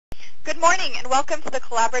Good morning and welcome to the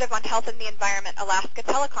Collaborative on Health and the Environment Alaska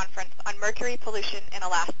teleconference on mercury pollution in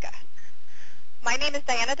Alaska. My name is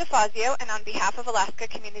Diana DeFazio, and on behalf of Alaska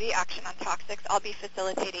Community Action on Toxics, I'll be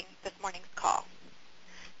facilitating this morning's call.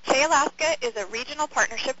 CHE Alaska is a regional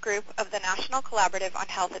partnership group of the National Collaborative on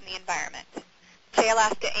Health and the Environment. CHE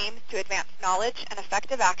Alaska aims to advance knowledge and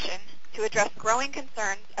effective action to address growing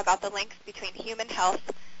concerns about the links between human health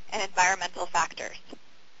and environmental factors.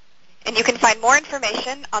 And you can find more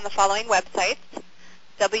information on the following websites: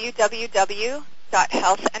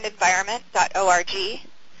 www.healthandenvironment.org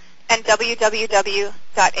and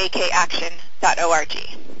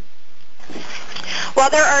www.akaction.org. While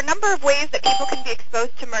there are a number of ways that people can be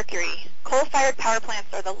exposed to mercury, coal-fired power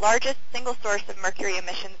plants are the largest single source of mercury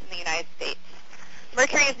emissions in the United States.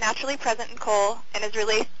 Mercury is naturally present in coal and is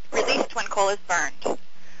released when coal is burned.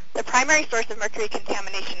 The primary source of mercury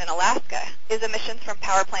contamination in Alaska is emissions from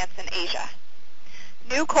power plants in Asia.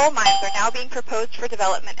 New coal mines are now being proposed for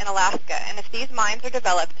development in Alaska, and if these mines are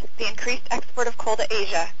developed, the increased export of coal to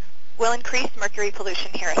Asia will increase mercury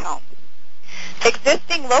pollution here at home.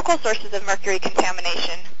 Existing local sources of mercury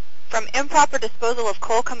contamination from improper disposal of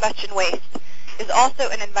coal combustion waste is also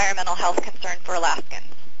an environmental health concern for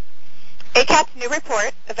Alaskans. ACAT's new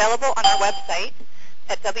report, available on our website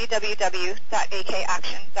at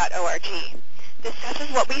www.akaction.org, discusses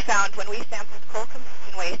what we found when we sampled coal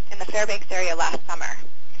combustion waste in the Fairbanks area last summer.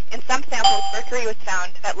 In some samples, mercury was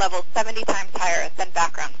found at levels 70 times higher than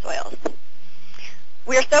background soils.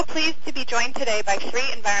 We are so pleased to be joined today by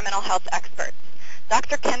three environmental health experts.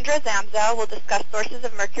 Dr. Kendra Zamzow will discuss sources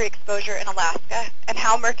of mercury exposure in Alaska and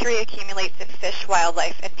how mercury accumulates in fish,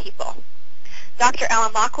 wildlife, and people. Dr.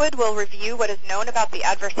 Lockwood will review what is known about the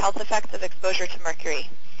adverse health effects of exposure to mercury.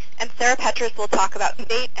 And Petras will talk about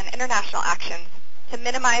state and international actions to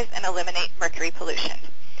minimize and eliminate mercury pollution.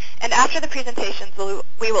 And after the presentations,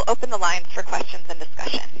 we will open the lines for questions and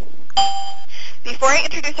discussion. Before I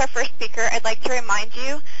introduce our first speaker, I'd like to remind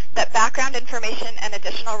you that background information and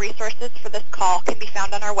additional resources for this call can be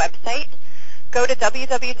found on our website. Go to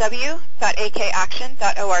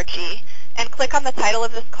www.akaction.org and click on the title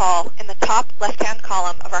of this call in the top left-hand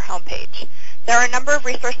column of our homepage. There are a number of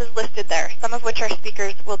resources listed there, some of which our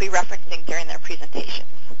speakers will be referencing during their presentations.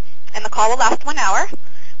 And the call will last 1 hour.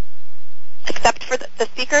 Except for the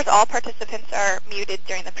speakers, all participants are muted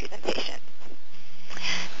during the presentation.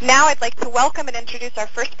 Now I'd like to welcome and introduce our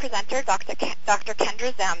first presenter, Dr.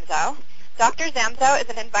 Kendra Zamzow. Dr. Zamzow is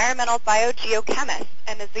an environmental biogeochemist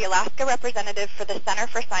and is the Alaska representative for the Center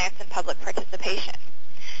for Science and Public Participation.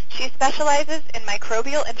 She specializes in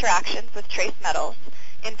microbial interactions with trace metals,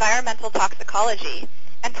 environmental toxicology,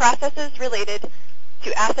 and processes related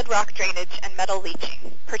to acid rock drainage and metal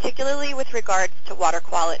leaching, particularly with regards to water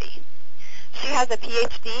quality. She has a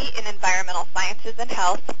PhD in environmental sciences and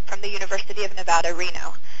health from the University of Nevada,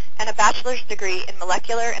 Reno, and a bachelor's degree in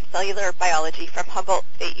molecular and cellular biology from Humboldt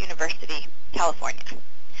State University, California.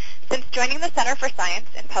 Since joining the Center for Science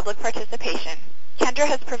and Public Participation, Kendra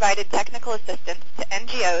has provided technical assistance to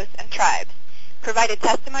NGOs and tribes, provided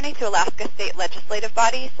testimony to Alaska state legislative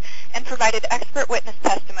bodies, and provided expert witness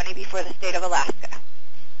testimony before the state of Alaska.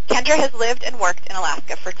 Kendra has lived and worked in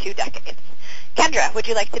Alaska for 2 decades. Kendra, would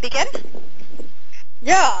you like to begin?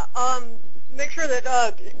 Yeah, make sure that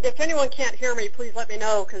if anyone can't hear me, please let me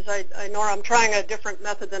know, because I know I'm trying a different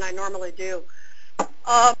method than I normally do.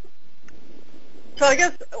 So I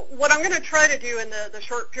guess what I'm going to try to do in the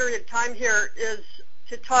short period of time here is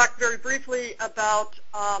to talk very briefly about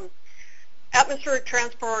atmospheric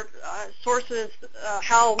transport sources,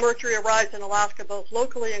 how mercury arrives in Alaska both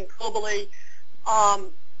locally and globally,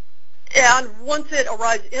 and once it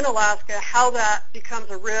arrives in Alaska, how that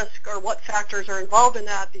becomes a risk or what factors are involved in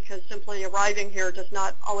that, because simply arriving here does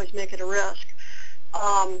not always make it a risk.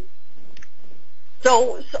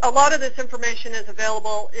 So a lot of this information is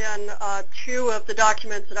available in 2 of the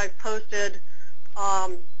documents that I've posted.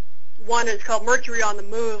 One is called Mercury on the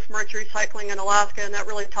Move, Mercury Cycling in Alaska, and that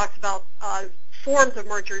really talks about forms of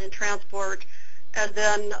mercury in transport. And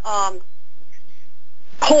then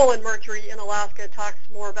Coal and Mercury in Alaska talks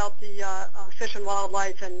more about the fish and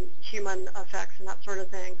wildlife and human effects and that sort of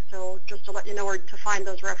thing. So just to let you know where to find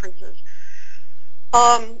those references.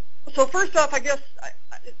 So first off, I guess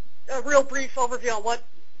a real brief overview on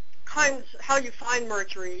how you find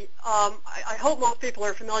mercury. I hope most people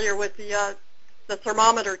are familiar with the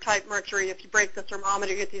thermometer type mercury. If you break the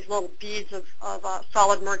thermometer, you get these little beads of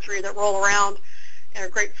solid mercury that roll around and are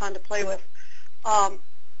great fun to play with.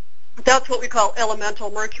 That's what we call elemental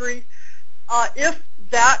mercury. If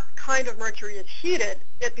that kind of mercury is heated,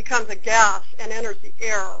 it becomes a gas and enters the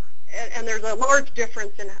air. And there's a large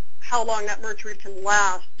difference in how long that mercury can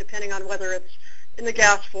last, depending on whether it's in the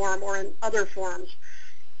gas form or in other forms.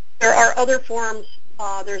 There are other forms.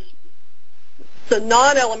 There's the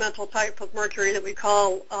non-elemental type of mercury that we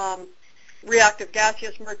call reactive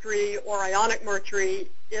gaseous mercury or ionic mercury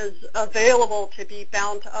is available to be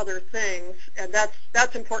bound to other things, and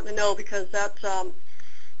that's important to know because that's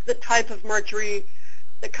the type of mercury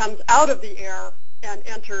that comes out of the air and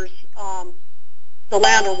enters the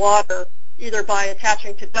land or water, either by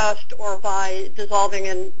attaching to dust or by dissolving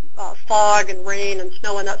in fog and rain and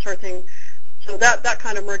snow and that sort of thing. So that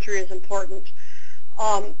kind of mercury is important.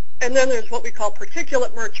 And then there's what we call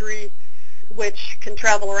particulate mercury, which can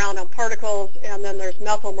travel around on particles, and then there's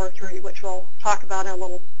methyl mercury, which we'll talk about in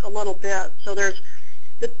a little bit. So there's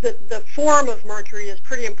the form of mercury is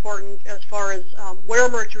pretty important as far as where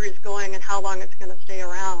mercury is going and how long it's going to stay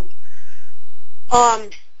around.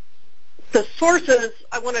 The sources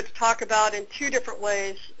I wanted to talk about in two different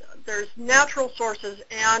ways. There's natural sources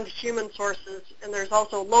and human sources, and there's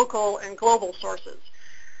also local and global sources.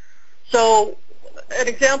 So an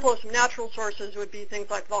example of some natural sources would be things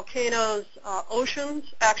like volcanoes,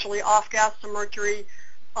 oceans actually off-gas some mercury.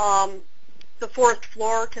 The forest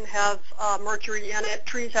floor can have mercury in it.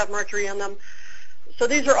 Trees have mercury in them. So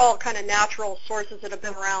these are all kind of natural sources that have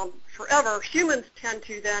been around forever. Humans tend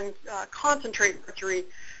to then concentrate mercury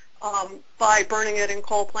by burning it in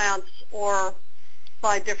coal plants or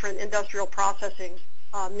by different industrial processing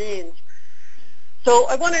means. So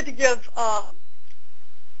I wanted to give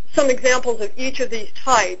some examples of each of these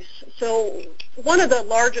types. So one of the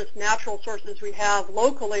largest natural sources we have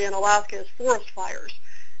locally in Alaska is forest fires,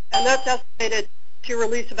 and that's estimated to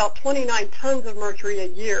release about 29 tons of mercury a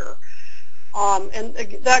year. And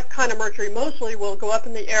that kind of mercury mostly will go up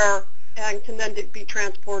in the air and can then be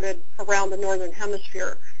transported around the northern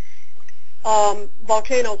hemisphere.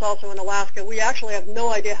 Volcanoes also in Alaska. We actually have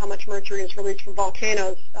no idea how much mercury is released from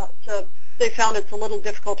volcanoes. So they found it's a little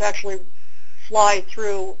difficult to actually fly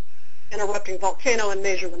through an erupting volcano and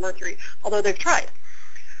measure the mercury, although they've tried.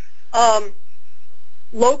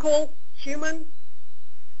 Local human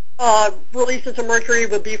releases of mercury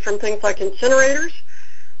would be from things like incinerators,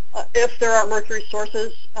 if there are mercury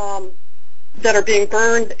sources that are being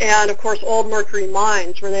burned, and of course old mercury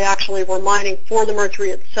mines where they actually were mining for the mercury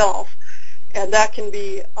itself. And that can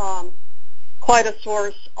be quite a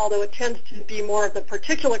source, although it tends to be more of the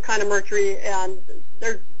particulate kind of mercury, and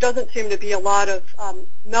there doesn't seem to be a lot of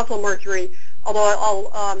methyl mercury, although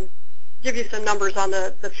I'll give you some numbers on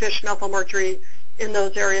the fish methyl mercury in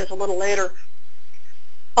those areas a little later.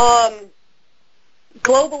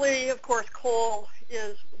 Globally, of course, coal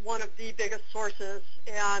is one of the biggest sources,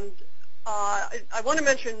 and I want to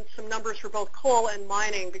mention some numbers for both coal and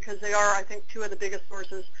mining because they are, I think, two of the biggest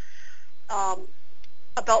sources.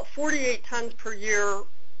 About 48 tons per year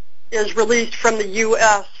is released from the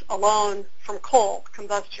U.S. alone from coal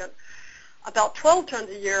combustion. About 12 tons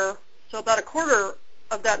a year, so about a quarter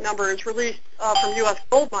of that number, is released from U.S.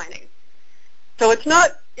 gold mining. So it's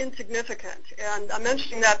not insignificant, and I'm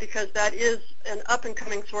mentioning that because that is an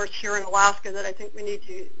up-and-coming source here in Alaska that I think we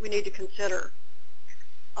need to consider.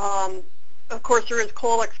 Of course, there is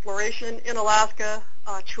coal exploration in Alaska.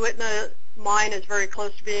 Chewitna mine is very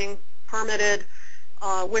close to being permitted.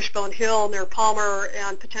 Wishbone Hill near Palmer,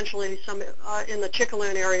 and potentially some in the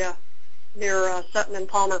Chickaloon area near Sutton and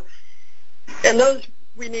Palmer. And those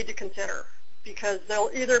we need to consider because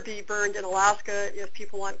they'll either be burned in Alaska if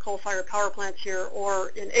people want coal-fired power plants here, or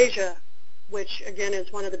in Asia, which again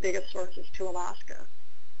is one of the biggest sources to Alaska.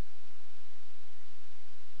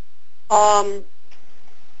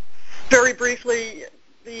 Very briefly,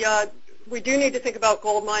 we do need to think about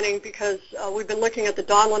gold mining because we've been looking at the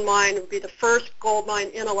Donlin mine. It would be the first gold mine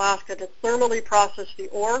in Alaska to thermally process the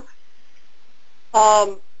ore.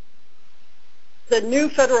 The new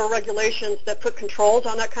federal regulations that put controls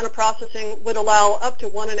on that kind of processing would allow up to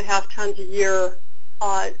 1.5 tons a year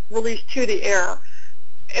released to the air.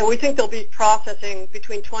 And we think they'll be processing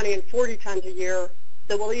between 20 and 40 tons a year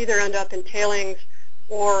that will either end up in tailings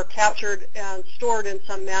or captured and stored in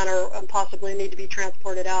some manner and possibly need to be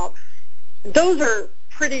transported out. Those are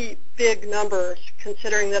pretty big numbers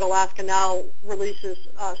considering that Alaska now releases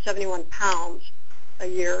 71 pounds a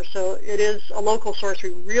year. So it is a local source we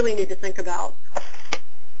really need to think about.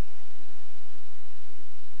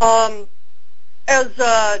 As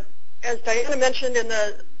Diana mentioned in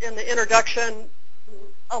the introduction,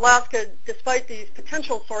 Alaska, despite these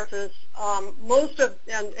potential sources,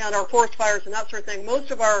 and our forest fires and that sort of thing, most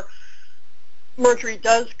of our mercury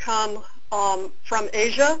does come from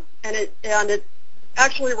Asia, and it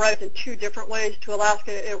actually arrives in two different ways to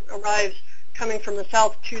Alaska. It arrives coming from the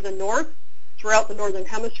south to the north throughout the northern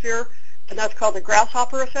hemisphere, and that's called the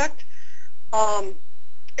grasshopper effect. And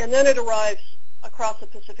then it arrives across the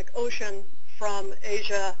Pacific Ocean from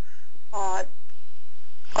Asia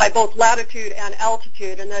by both latitude and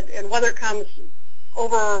altitude, and whether it comes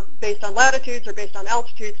over based on latitudes or based on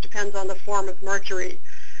altitudes depends on the form of mercury.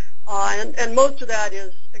 And most of that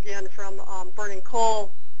is, again, from burning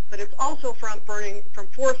coal, but it's also from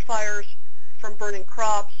forest fires, from burning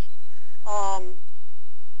crops,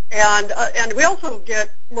 and we also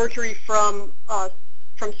get mercury from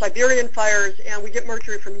Siberian fires, and we get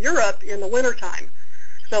mercury from Europe in the wintertime.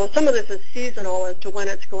 So some of this is seasonal as to when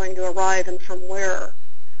it's going to arrive and from where.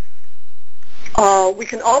 We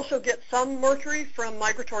can also get some mercury from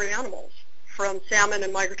migratory animals, from salmon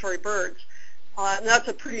and migratory birds. And that's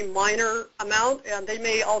a pretty minor amount, and they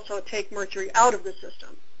may also take mercury out of the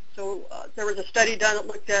system. So there was a study done that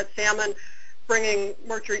looked at salmon bringing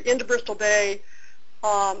mercury into Bristol Bay,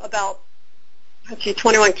 about,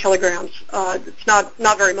 21 kilograms. It's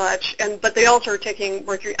not very much, but they also are taking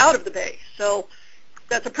mercury out of the bay. So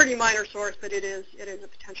that's a pretty minor source, but it is a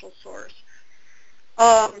potential source.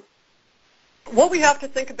 What we have to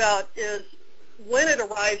think about is when it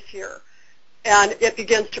arrives here and it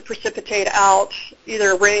begins to precipitate out,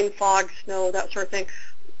 either rain, fog, snow, that sort of thing,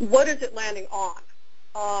 what is it landing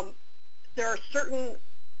on? There are certain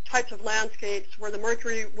types of landscapes where the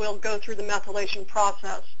mercury will go through the methylation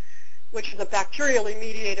process, which is a bacterially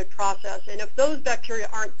mediated process. And if those bacteria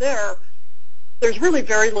aren't there, there's really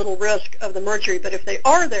very little risk of the mercury. But if they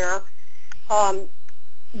are there,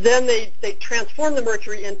 then they transform the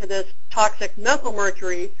mercury into this toxic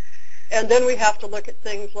methylmercury, and then we have to look at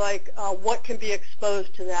things like what can be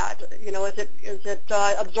exposed to that. You know, is it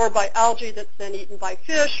absorbed by algae that's then eaten by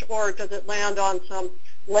fish, or does it land on some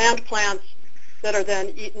land plants that are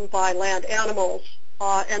then eaten by land animals?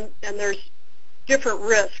 And there's different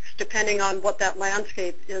risks depending on what that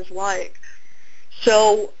landscape is like.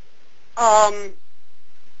 So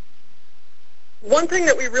one thing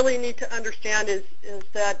that we really need to understand is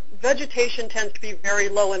that vegetation tends to be very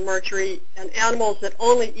low in mercury, and animals that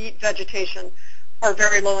only eat vegetation are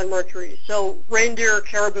very low in mercury. So reindeer,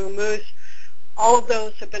 caribou, moose, all of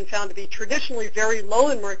those have been found to be traditionally very low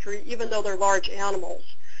in mercury, even though they're large animals.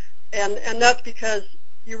 And that's because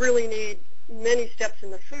you really need many steps in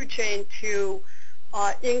the food chain to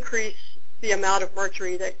increase the amount of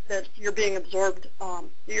mercury that you're being absorbed,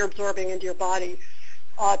 you're absorbing into your body.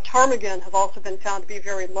 Ptarmigan have also been found to be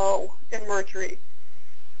very low in mercury.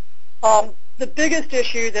 The biggest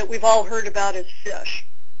issue that we've all heard about is fish.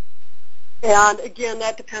 And again,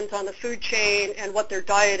 that depends on the food chain and what their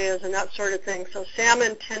diet is and that sort of thing. So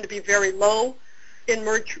salmon tend to be very low in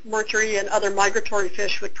mercury, and other migratory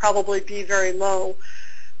fish would probably be very low.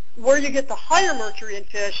 Where you get the higher mercury in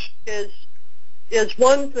fish is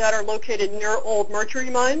ones that are located near old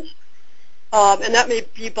mercury mines. And that may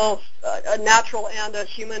be both a natural and a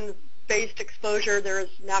human-based exposure. There is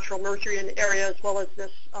natural mercury in the area, as well as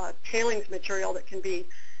this tailings material that can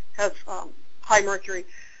have high mercury.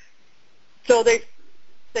 So they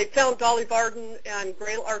found Dolly Varden and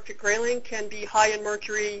Arctic grayling can be high in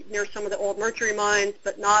mercury near some of the old mercury mines,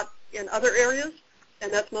 but not in other areas.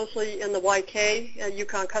 And that's mostly in the YK,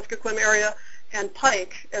 Yukon-Kuskokwim area, and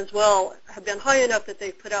pike as well have been high enough that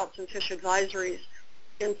they've put out some fish advisories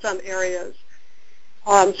in some areas.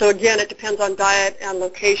 So again, it depends on diet and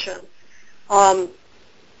location.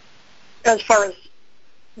 As far as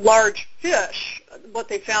large fish, what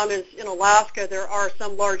they found is in Alaska there are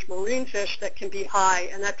some large marine fish that can be high,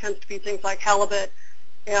 and that tends to be things like halibut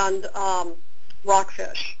and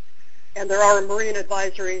rockfish. And there are marine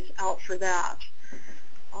advisories out for that.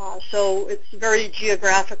 So it's very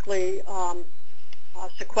geographically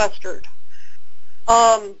sequestered.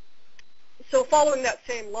 So following that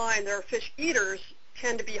same line, there are fish eaters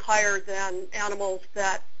tend to be higher than animals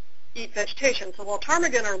that eat vegetation. So while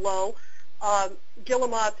ptarmigan are low,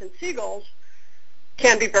 guillemots and seagulls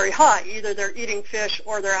can be very high. Either they're eating fish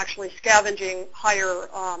or they're actually scavenging higher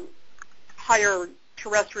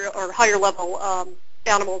terrestrial or higher level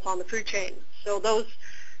animals on the food chain. So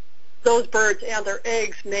those birds and their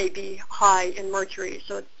eggs may be high in mercury.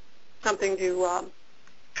 So it's something to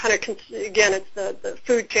kind of, again, it's the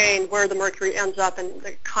food chain where the mercury ends up and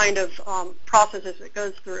the kind of processes it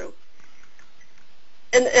goes through.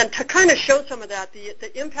 And to kind of show some of that,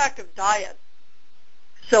 the impact of diet.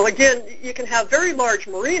 So again, you can have very large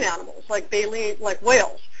marine animals like baleen, like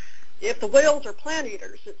whales. If the whales are plant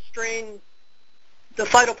eaters that strain the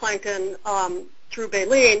phytoplankton through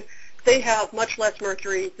baleen, they have much less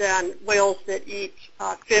mercury than whales that eat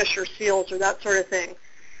fish or seals or that sort of thing.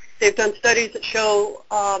 They've done studies that show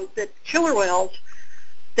that killer whales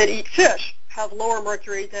that eat fish have lower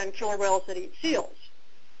mercury than killer whales that eat seals.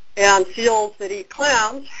 And seals that eat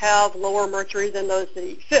clams have lower mercury than those that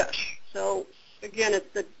eat fish. So again,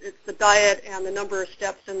 it's the diet and the number of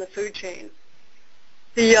steps in the food chain.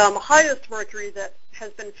 The highest mercury that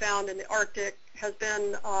has been found in the Arctic has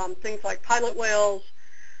been things like pilot whales,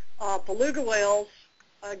 beluga whales,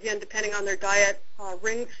 again, depending on their diet,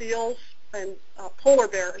 ringed seals, and polar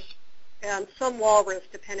bears, and some walrus,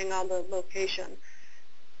 depending on the location.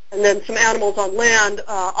 And then some animals on land,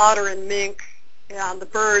 otter and mink, and the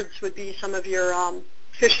birds would be some of your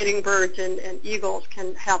fish-eating birds and eagles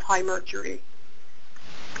can have high mercury.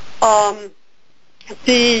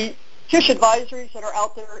 The fish advisories that are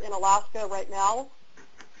out there in Alaska right now,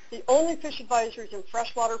 the only fish advisories in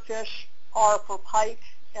freshwater fish are for pike,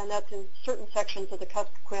 and that's in certain sections of the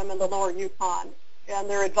Kuskokwim and the lower Yukon. And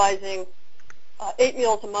they're advising 8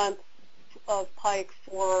 meals a month of pike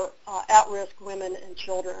for at-risk women and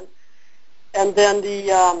children. And then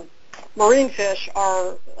the marine fish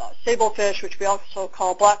are sablefish, which we also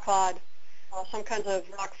call black cod, some kinds of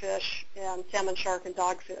rockfish, and salmon, shark, and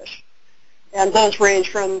dogfish. And those range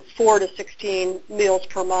from 4 to 16 meals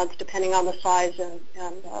per month, depending on the size and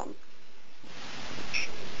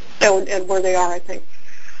where they are, I think.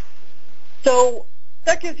 So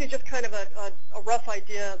that gives you just kind of a rough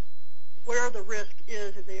idea of where the risk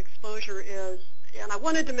is and the exposure is. And I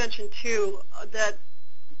wanted to mention, too, that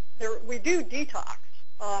we do detox.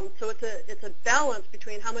 So it's a balance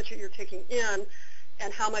between how much you're taking in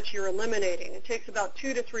and how much you're eliminating. It takes about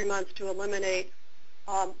 2 to 3 months to eliminate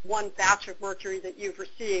one batch of mercury that you've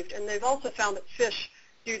received. And they've also found that fish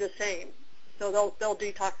do the same. So they'll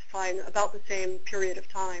detoxify in about the same period of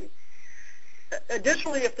time.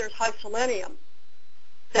 Additionally, if there's high selenium,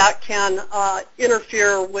 that can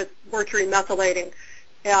interfere with mercury methylating.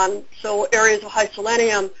 And so areas of high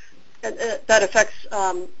selenium, that affects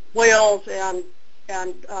whales and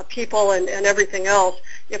people and everything else.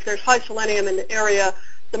 If there's high selenium in the area,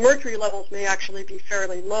 the mercury levels may actually be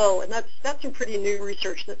fairly low, and that's some pretty new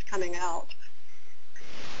research that's coming out.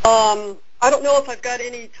 I don't know if I've got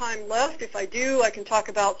any time left. If I do, I can talk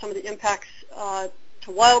about some of the impacts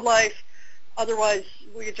to wildlife. Otherwise,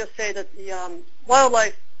 we could just say that the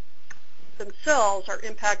wildlife themselves are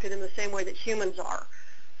impacted in the same way that humans are,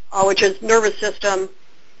 which is nervous system,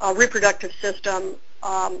 reproductive system,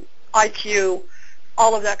 IQ,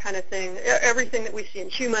 all of that kind of thing. Everything that we see in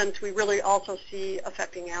humans, we really also see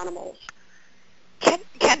affecting animals.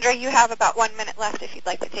 Kendra, you have about 1 minute left if you'd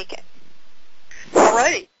like to take it. All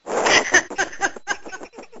righty.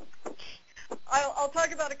 I'll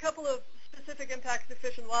talk about a couple of specific impacts to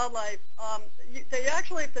fish and wildlife. They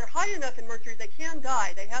actually, if they're high enough in mercury, they can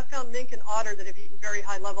die. They have found mink and otter that have eaten very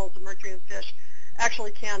high levels of mercury in fish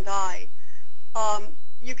actually can die.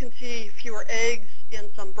 You can see fewer eggs in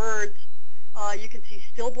some birds. You can see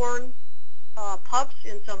stillborn pups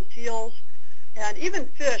in some seals. And even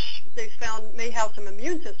fish, they've found, may have some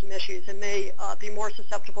immune system issues and may be more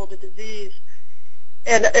susceptible to disease.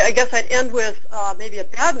 And I guess I'd end with maybe a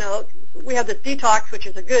bad note. We have this detox, which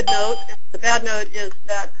is a good note. The bad note is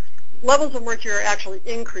that levels of mercury are actually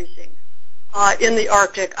increasing in the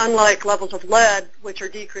Arctic, unlike levels of lead, which are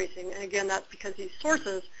decreasing. And again, that's because these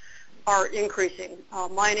sources are increasing.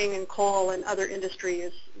 Mining and coal and other industry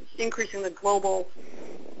is increasing the global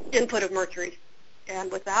input of mercury.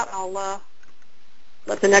 And with that, I'll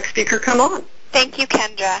let the next speaker come on. Thank you,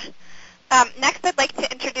 Kendra. Next, I'd like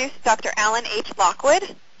to introduce Dr. Alan H.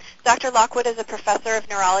 Lockwood. Dr. Lockwood is a professor of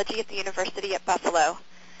neurology at the University at Buffalo.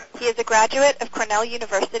 He is a graduate of Cornell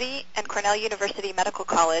University and Cornell University Medical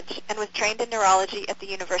College and was trained in neurology at the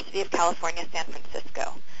University of California, San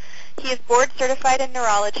Francisco. He is board certified in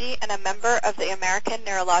neurology and a member of the American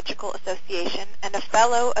Neurological Association and a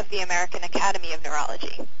fellow of the American Academy of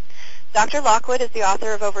Neurology. Dr. Lockwood is the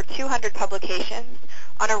author of over 200 publications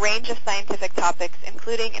on a range of scientific topics,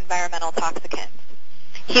 including environmental toxicants.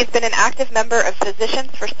 He has been an active member of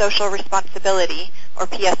Physicians for Social Responsibility, or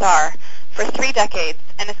PSR, for 3 decades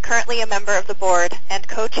and is currently a member of the board and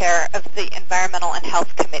co-chair of the Environmental and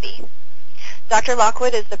Health Committee. Dr.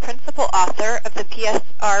 Lockwood is the principal author of the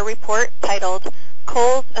PSR report titled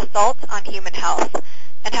Coal's Assault on Human Health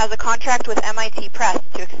and has a contract with MIT Press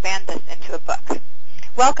to expand this into a book.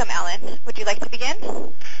 Welcome, Alan. Would you like to begin?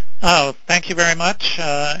 Oh, thank you very much,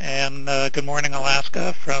 and good morning,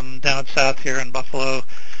 Alaska, from down south here in Buffalo,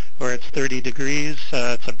 where it's 30 degrees.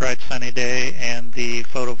 It's a bright, sunny day, and the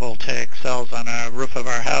photovoltaic cells on our roof of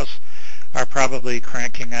our house are probably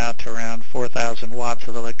cranking out around 4,000 watts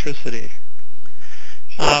of electricity.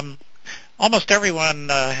 Almost everyone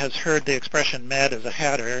has heard the expression mad as a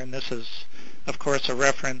hatter, and this is, of course, a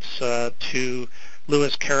reference to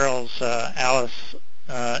Lewis Carroll's Alice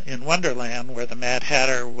in Wonderland, where the Mad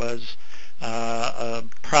Hatter was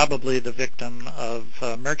probably the victim of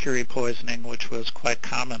mercury poisoning, which was quite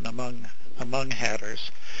common among hatters.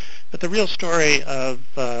 But the real story of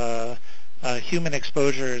human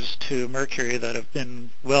exposures to mercury that have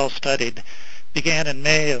been well studied began in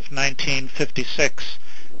May of 1956,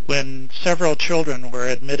 when several children were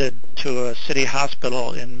admitted to a city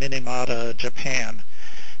hospital in Minamata, Japan.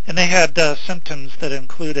 And they had symptoms that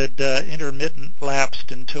included intermittent lapse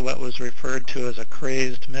into what was referred to as a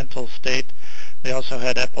crazed mental state. They also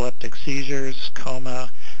had epileptic seizures, coma,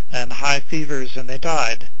 and high fevers, and they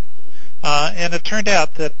died. And it turned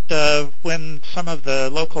out that when some of the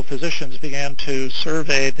local physicians began to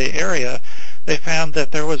survey the area, they found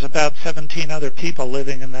that there was about 17 other people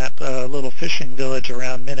living in that little fishing village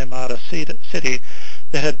around Minamata City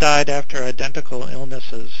that had died after identical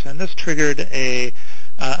illnesses. And this triggered an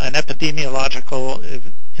epidemiological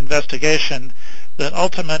investigation that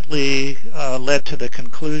ultimately led to the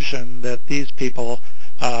conclusion that these people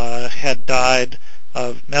had died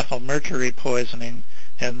of methylmercury poisoning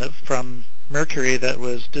and from mercury that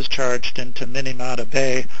was discharged into Minamata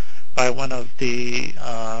Bay by one of the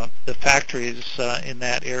factories in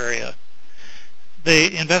that area.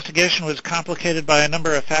 The investigation was complicated by a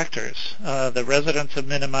number of factors. The residents of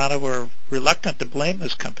Minamata were reluctant to blame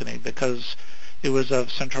this company because it was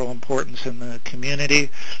of central importance in the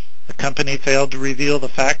community. The company failed to reveal the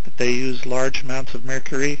fact that they used large amounts of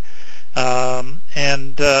mercury. But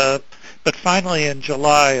finally, in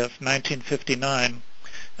July of 1959,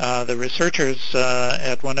 the researchers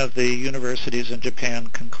at one of the universities in Japan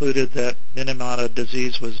concluded that Minamata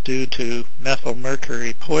disease was due to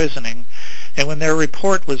methylmercury poisoning. And when their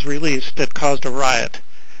report was released, it caused a riot.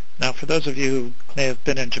 Now, for those of you who may have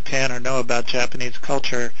been in Japan or know about Japanese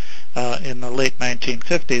culture, in the late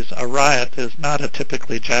 1950s, a riot is not a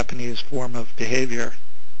typically Japanese form of behavior.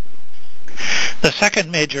 The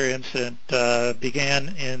second major incident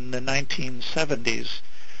began in the 1970s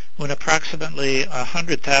when approximately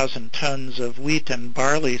 100,000 tons of wheat and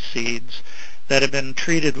barley seeds that had been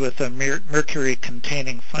treated with a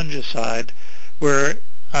mercury-containing fungicide were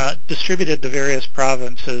distributed to various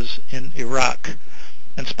provinces in Iraq.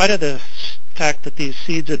 In spite of the fact that these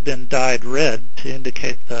seeds had been dyed red to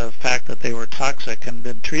indicate the fact that they were toxic and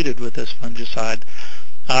been treated with this fungicide,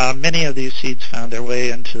 many of these seeds found their way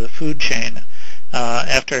into the food chain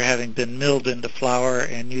after having been milled into flour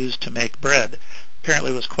and used to make bread.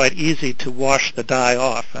 Apparently it was quite easy to wash the dye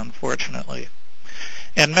off, unfortunately.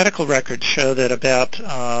 And medical records show that about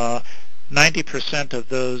 90% of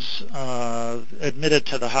those admitted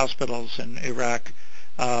to the hospitals in Iraq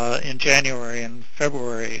in January and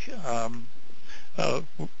February,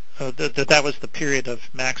 that was the period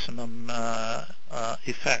of maximum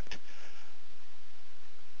effect.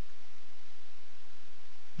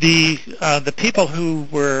 The people who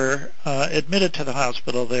were admitted to the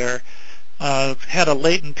hospital there had a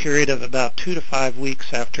latent period of about 2 to 5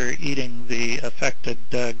 weeks after eating the affected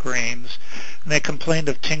grains. And they complained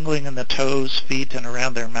of tingling in the toes, feet, and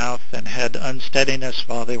around their mouth, and had unsteadiness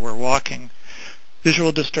while they were walking.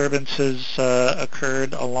 Visual disturbances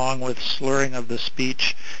occurred along with slurring of the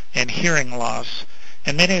speech and hearing loss.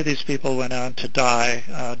 And many of these people went on to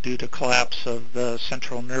die due to collapse of the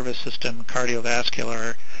central nervous system,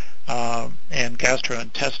 cardiovascular, and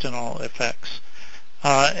gastrointestinal effects.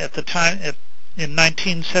 At the time, in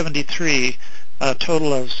 1973, a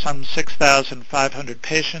total of some 6,500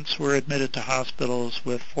 patients were admitted to hospitals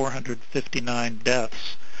with 459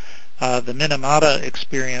 deaths. The Minamata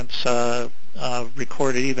experience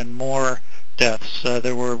recorded even more deaths.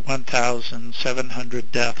 There were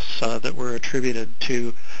 1,700 deaths that were attributed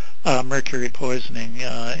to mercury poisoning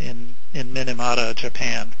in Minamata,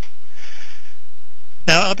 Japan.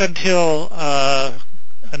 Now, up until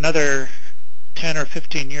another 10 or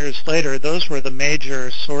 15 years later, those were the major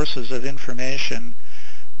sources of information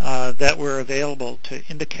that were available to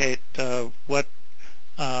indicate what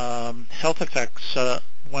health effects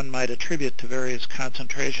one might attribute to various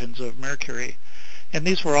concentrations of mercury. And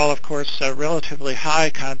these were all, of course, relatively high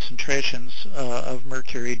concentrations of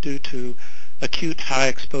mercury due to acute high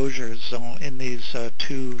exposures in these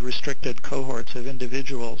two restricted cohorts of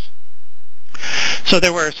individuals. So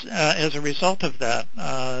there were, as a result of that,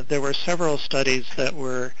 there were several studies that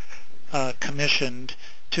were commissioned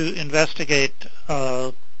to investigate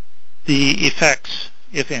the effects,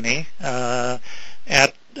 if any, at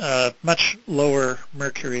much lower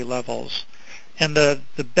mercury levels. And the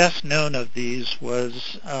best known of these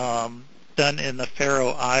was done in the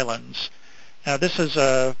Faroe Islands. Now this is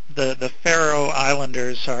the Faroe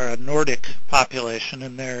Islanders are a Nordic population,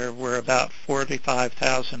 and there were about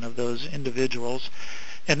 45,000 of those individuals,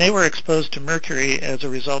 and they were exposed to mercury as a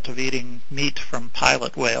result of eating meat from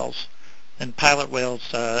pilot whales. And pilot whales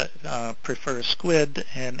prefer squid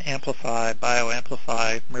and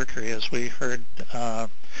bioamplify mercury, as we heard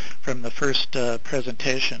from the first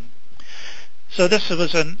presentation. So this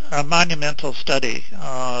was a monumental study.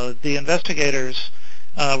 The investigators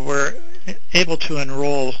were able to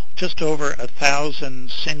enroll just over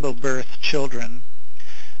 1,000 single-birth children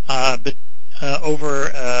but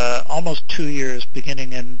over almost 2 years,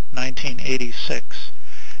 beginning in 1986.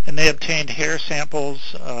 And they obtained hair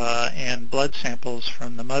samples and blood samples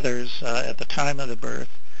from the mothers at the time of the birth.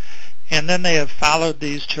 And then they have followed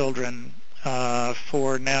these children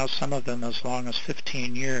for now, some of them as long as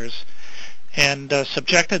 15 years, and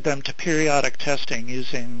subjected them to periodic testing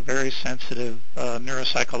using very sensitive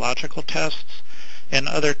neuropsychological tests and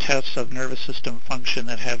other tests of nervous system function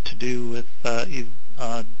that have to do with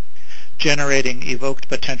generating evoked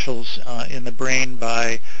potentials in the brain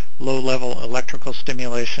by low-level electrical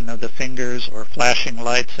stimulation of the fingers, or flashing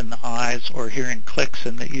lights in the eyes, or hearing clicks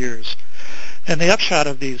in the ears. And the upshot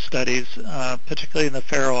of these studies, particularly in the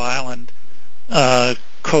Faroe Island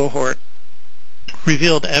cohort,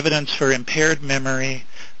 revealed evidence for impaired memory,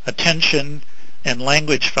 attention, and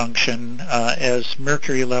language function as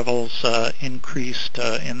mercury levels increased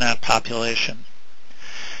in that population.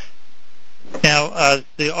 Now,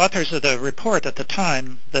 the authors of the report at the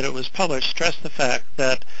time that it was published stressed the fact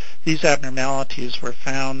that these abnormalities were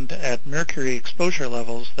found at mercury exposure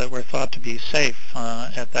levels that were thought to be safe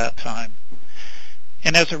at that time.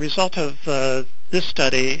 And as a result of this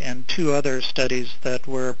study and 2 other studies that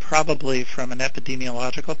were probably, from an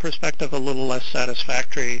epidemiological perspective, a little less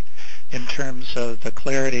satisfactory in terms of the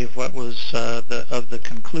clarity of what was of the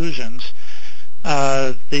conclusions,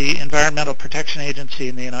 the Environmental Protection Agency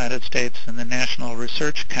in the United States and the National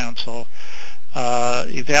Research Council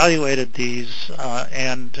evaluated these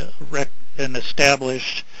and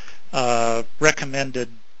established recommended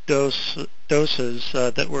doses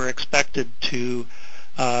that were expected to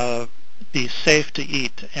be safe to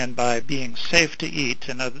eat. And by being safe to eat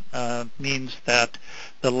means that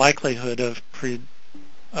the likelihood of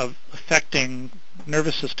affecting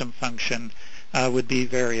nervous system function would be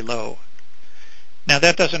very low. Now,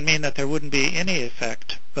 that doesn't mean that there wouldn't be any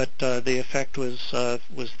effect, but the effect was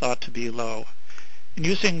thought to be low. And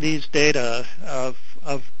using these data of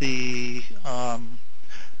the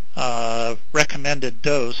recommended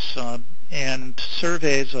dose and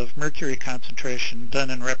surveys of mercury concentration done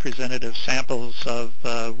in representative samples of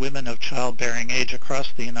women of childbearing age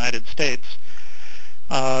across the United States,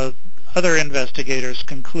 other investigators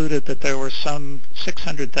concluded that there were some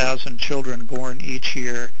 600,000 children born each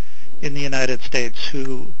year in the United States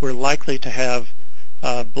who were likely to have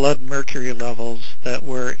blood mercury levels that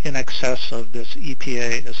were in excess of this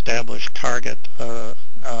EPA established target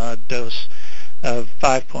dose of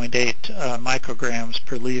 5.8 micrograms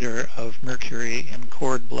per liter of mercury in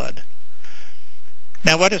cord blood.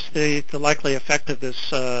 Now, what is the likely effect of this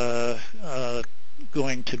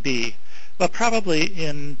going to be? Well, probably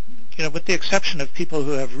with the exception of people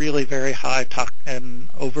who have really very high and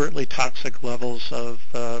overtly toxic levels of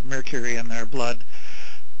mercury in their blood,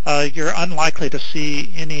 you're unlikely to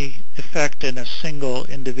see any effect in a single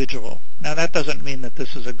individual. Now, that doesn't mean that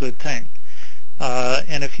this is a good thing.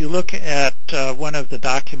 And if you look at one of the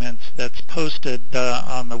documents that's posted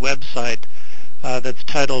on the website that's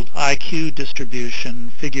titled IQ Distribution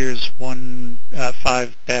Figures 5-1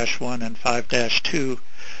 and 5-2,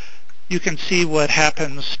 you can see what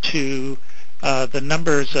happens to the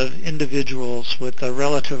numbers of individuals with a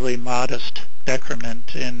relatively modest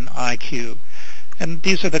decrement in IQ. And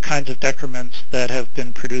these are the kinds of decrements that have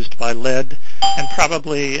been produced by lead, and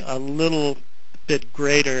probably a little bit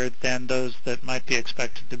greater than those that might be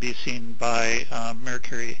expected to be seen by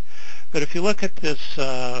mercury. But if you look at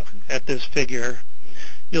this figure,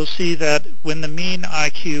 you'll see that when the mean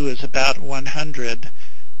IQ is about 100,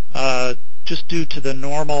 just due to the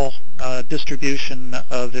normal distribution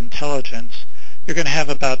of intelligence, you're going to have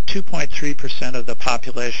about 2.3% of the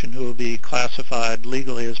population who will be classified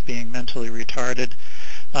legally as being mentally retarded,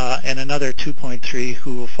 and another 2.3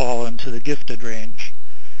 who will fall into the gifted range.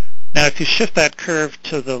 Now, if you shift that curve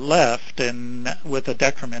to the left and with a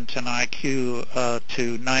decrement in IQ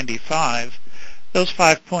to 95, those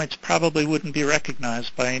 5 points probably wouldn't be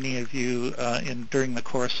recognized by any of you during the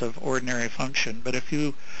course of ordinary function. But if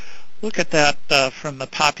you look at that from the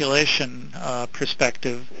population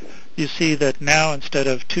perspective, you see that now instead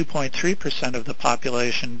of 2.3% of the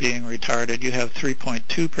population being retarded, you have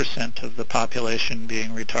 3.2% of the population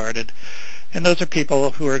being retarded. And those are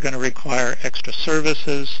people who are going to require extra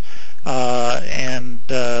services and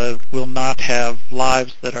will not have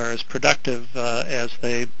lives that are as productive as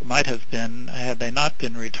they might have been had they not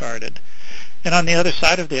been retarded. And on the other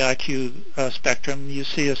side of the IQ spectrum, you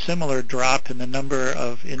see a similar drop in the number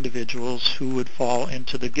of individuals who would fall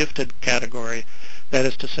into the gifted category, that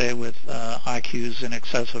is to say with IQs in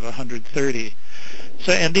excess of 130.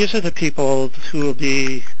 So, and these are the people who will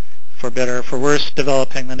be, for better or for worse,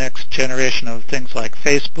 developing the next generation of things like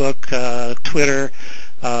Facebook, Twitter,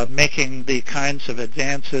 making the kinds of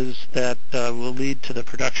advances that will lead to the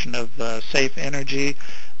production of safe energy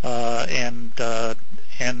and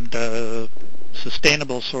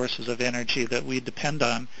sustainable sources of energy that we depend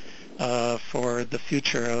on for the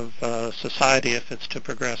future of society if it's to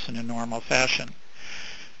progress in a normal fashion.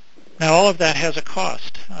 Now, all of that has a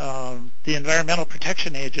cost. The Environmental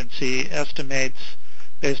Protection Agency estimates,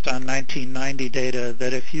 based on 1990 data,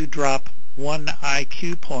 that if you drop one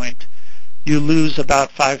IQ point, you lose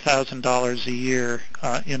about $5,000 a year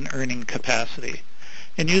in earning capacity.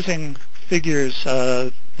 And using figures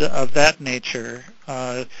of that nature,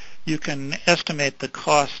 you can estimate the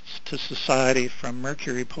costs to society from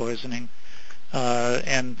mercury poisoning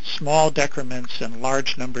and small decrements in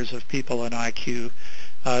large numbers of people in IQ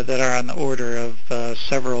that are on the order of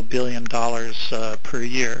several $billion per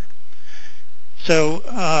year. So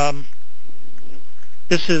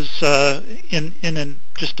this is,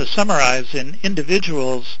 just to summarize, in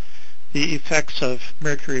individuals, the effects of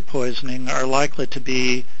mercury poisoning are likely to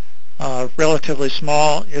be relatively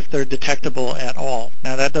small if they're detectable at all.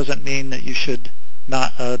 Now that doesn't mean that you should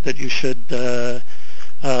not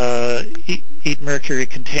eat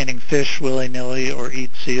mercury-containing fish willy-nilly or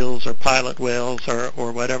eat seals or pilot whales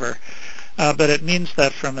or whatever. But it means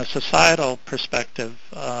that from a societal perspective,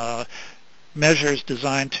 measures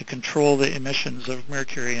designed to control the emissions of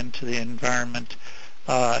mercury into the environment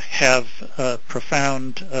have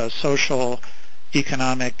profound social,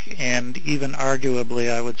 economic, and even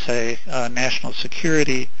arguably, I would say, national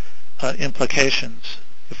security implications.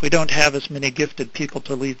 If we don't have as many gifted people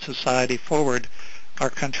to lead society forward, our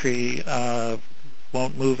country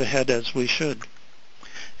won't move ahead as we should.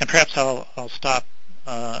 And perhaps I'll stop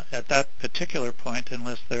at that particular point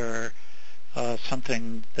unless there are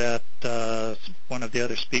something that one of the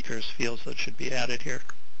other speakers feels that should be added here.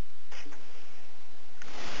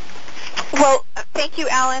 Well, thank you,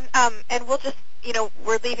 Alan. And we'll just,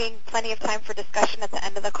 we're leaving plenty of time for discussion at the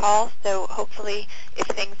end of the call. So hopefully, if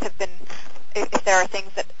there are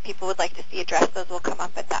things that people would like to see addressed, those will come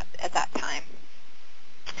up at that time.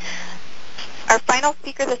 Our final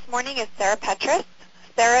speaker this morning is Sarah Petras.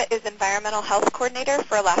 Sarah is Environmental Health Coordinator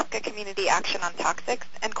for Alaska Community Action on Toxics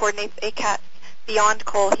and coordinates ACAT's Beyond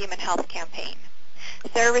Coal Human Health campaign.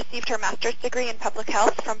 Sarah received her master's degree in public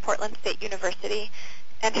health from Portland State University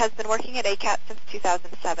and has been working at ACAT since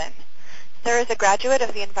 2007. Sarah is a graduate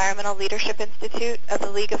of the Environmental Leadership Institute of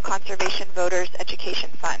the League of Conservation Voters Education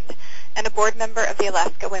Fund and a board member of the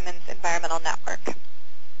Alaska Women's Environmental Network.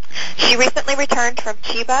 She recently returned from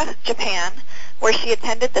Chiba, Japan, where she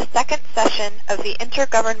attended the second session of the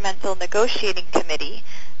Intergovernmental Negotiating Committee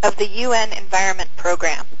of the UN Environment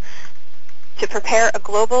Program to prepare a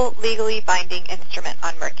global legally binding instrument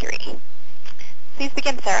on mercury. Please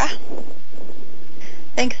begin, Sarah.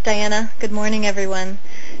 Thanks, Diana. Good morning, everyone.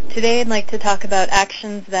 Today I'd like to talk about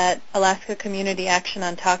actions that Alaska Community Action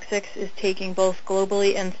on Toxics is taking both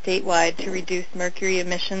globally and statewide to reduce mercury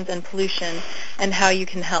emissions and pollution, and how you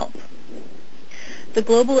can help. The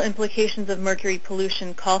global implications of mercury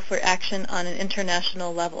pollution call for action on an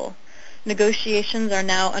international level. Negotiations are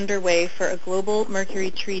now underway for a global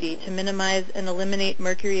mercury treaty to minimize and eliminate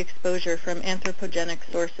mercury exposure from anthropogenic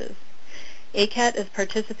sources. ACAT is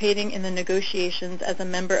participating in the negotiations as a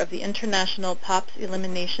member of the International POPs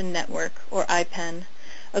Elimination Network, or IPEN,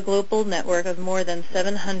 a global network of more than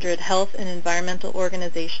 700 health and environmental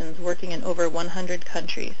organizations working in over 100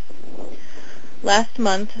 countries. Last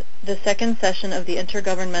month, the second session of the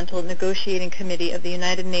Intergovernmental Negotiating Committee of the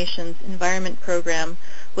United Nations Environment Program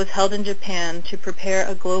was held in Japan to prepare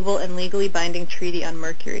a global and legally binding treaty on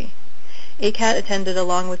mercury. ACAT attended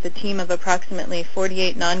along with a team of approximately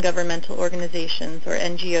 48 non-governmental organizations, or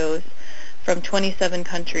NGOs, from 27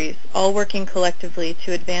 countries, all working collectively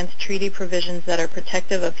to advance treaty provisions that are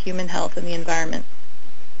protective of human health and the environment.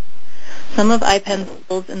 Some of IPEN's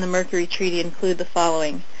goals in the Mercury Treaty include the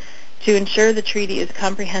following: to ensure the treaty is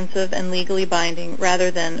comprehensive and legally binding rather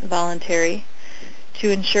than voluntary, to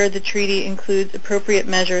ensure the treaty includes appropriate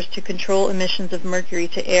measures to control emissions of mercury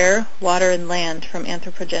to air, water, and land from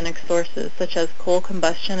anthropogenic sources such as coal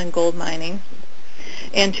combustion and gold mining,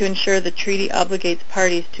 and to ensure the treaty obligates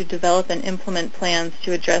parties to develop and implement plans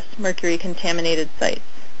to address mercury-contaminated sites.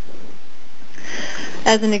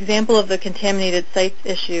 As an example of the contaminated sites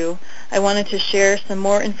issue, I wanted to share some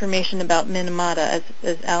more information about Minamata,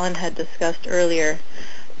 as Alan had discussed earlier,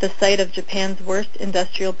 the site of Japan's worst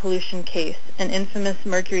industrial pollution case, an infamous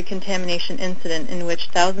mercury contamination incident in which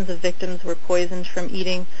thousands of victims were poisoned from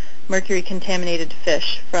eating mercury-contaminated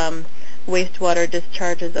fish from wastewater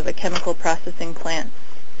discharges of a chemical processing plant.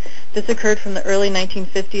 This occurred from the early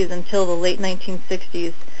 1950s until the late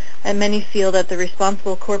 1960s, and many feel that the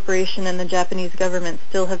responsible corporation and the Japanese government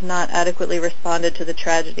still have not adequately responded to the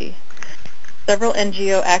tragedy. Several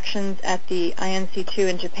NGO actions at the INC2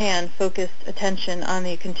 in Japan focused attention on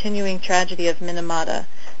the continuing tragedy of Minamata,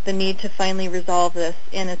 the need to finally resolve this,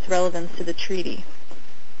 and its relevance to the treaty.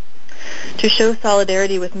 To show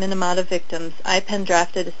solidarity with Minamata victims, IPEN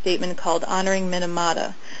drafted a statement called Honoring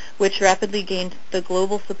Minamata, which rapidly gained the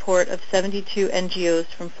global support of 72 NGOs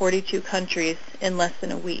from 42 countries in less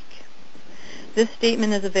than a week. This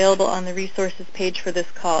statement is available on the resources page for this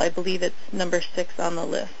call. I believe it's number 6 on the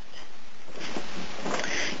list.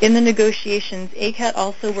 In the negotiations, ACAT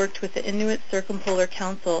also worked with the Inuit Circumpolar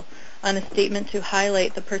Council on a statement to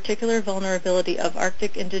highlight the particular vulnerability of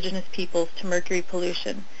Arctic indigenous peoples to mercury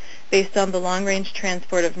pollution, based on the long-range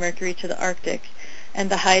transport of mercury to the Arctic and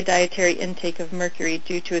the high dietary intake of mercury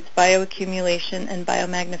due to its bioaccumulation and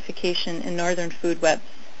biomagnification in northern food webs.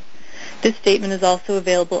 This statement is also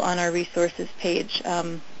available on our resources page,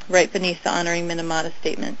 right beneath the Honoring Minamata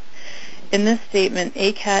statement. In this statement,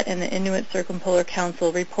 ACAT and the Inuit Circumpolar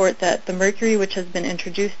Council report that the mercury which has been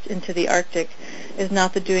introduced into the Arctic is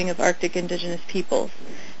not the doing of Arctic indigenous peoples,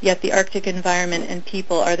 yet the Arctic environment and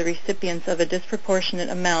people are the recipients of a disproportionate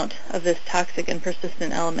amount of this toxic and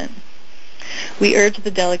persistent element. We urge the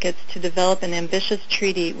delegates to develop an ambitious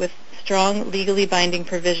treaty with strong legally binding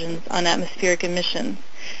provisions on atmospheric emissions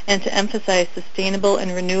and to emphasize sustainable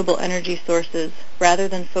and renewable energy sources rather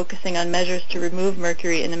than focusing on measures to remove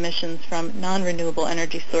mercury in emissions from non-renewable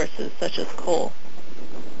energy sources such as coal.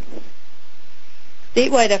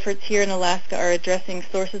 Statewide efforts here in Alaska are addressing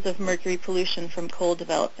sources of mercury pollution from coal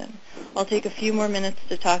development. I'll take a few more minutes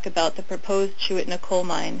to talk about the proposed Chewitna coal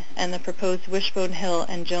mine and the proposed Wishbone Hill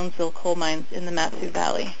and Jonesville coal mines in the Mat-Su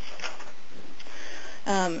Valley.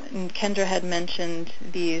 And Kendra had mentioned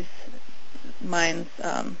these mines,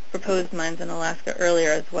 proposed mines in Alaska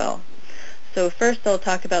earlier as well. So first I'll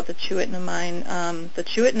talk about the Chewitna mine. The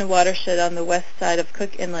Chewitna watershed on the west side of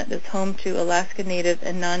Cook Inlet is home to Alaska Native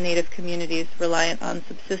and non-Native communities reliant on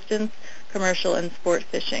subsistence, commercial, and sport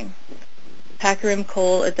fishing. Pacarim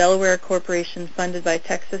Coal, a Delaware corporation funded by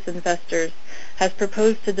Texas investors, has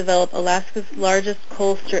proposed to develop Alaska's largest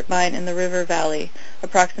coal strip mine in the River Valley,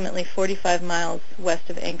 approximately 45 miles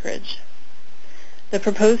west of Anchorage. The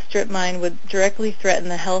proposed strip mine would directly threaten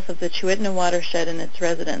the health of the Chewitna watershed and its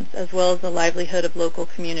residents, as well as the livelihood of local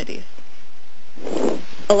communities.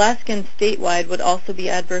 Alaskans statewide would also be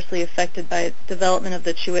adversely affected by development of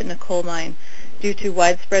the Chewitna coal mine due to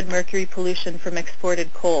widespread mercury pollution from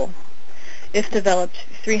exported coal. If developed,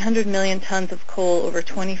 300 million tons of coal over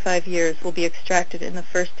 25 years will be extracted in the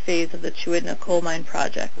first phase of the Chewitna coal mine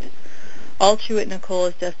project. All Chewitna coal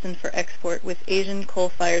is destined for export, with Asian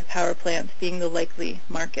coal-fired power plants being the likely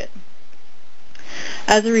market.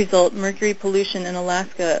 As a result, mercury pollution in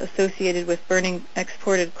Alaska associated with burning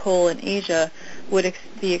exported coal in Asia would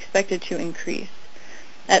be expected to increase.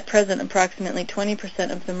 At present, approximately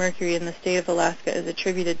 20% of the mercury in the state of Alaska is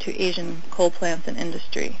attributed to Asian coal plants and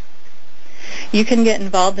industry. You can get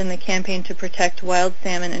involved in the campaign to protect wild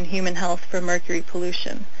salmon and human health from mercury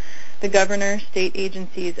pollution. The governor, state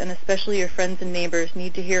agencies, and especially your friends and neighbors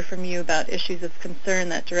need to hear from you about issues of concern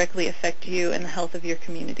that directly affect you and the health of your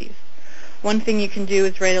communities. One thing you can do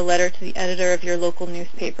is write a letter to the editor of your local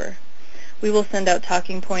newspaper. We will send out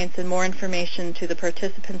talking points and more information to the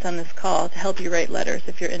participants on this call to help you write letters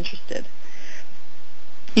if you're interested.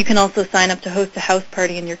 You can also sign up to host a house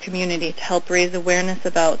party in your community to help raise awareness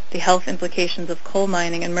about the health implications of coal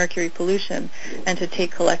mining and mercury pollution and to take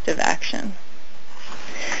collective action.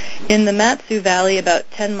 In the Mat-Su Valley,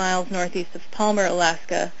 about 10 miles northeast of Palmer,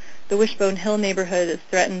 Alaska, the Wishbone Hill neighborhood is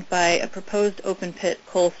threatened by a proposed open-pit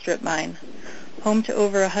coal strip mine. Home to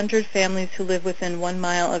over 100 families who live within 1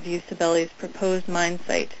 mile of Usabelli's proposed mine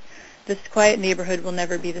site, this quiet neighborhood will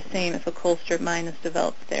never be the same if a coal strip mine is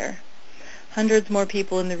developed there. Hundreds more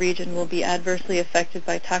people in the region will be adversely affected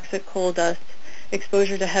by toxic coal dust,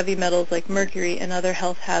 exposure to heavy metals like mercury, and other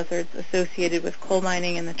health hazards associated with coal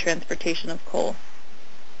mining and the transportation of coal.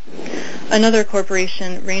 Another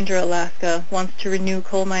corporation, Ranger Alaska, wants to renew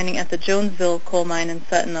coal mining at the Jonesville coal mine in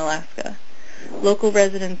Sutton, Alaska. Local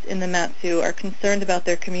residents in the Mat-Su are concerned about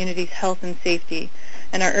their community's health and safety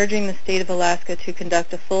and are urging the state of Alaska to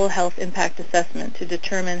conduct a full health impact assessment to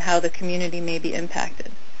determine how the community may be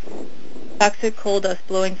impacted. Toxic coal dust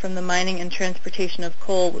blowing from the mining and transportation of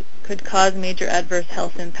coal could cause major adverse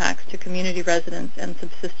health impacts to community residents and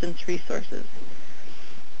subsistence resources.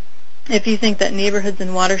 If you think that neighborhoods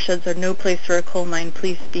and watersheds are no place for a coal mine,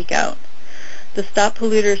 please speak out. The Stop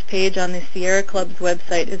Polluters page on the Sierra Club's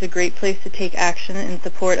website is a great place to take action in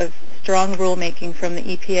support of strong rulemaking from the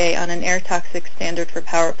EPA on an air toxic standard for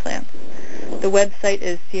power plants. The website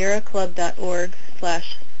is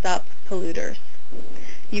sierraclub.org/stoppolluters.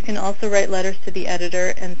 You can also write letters to the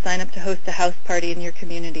editor and sign up to host a house party in your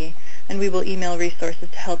community, and we will email resources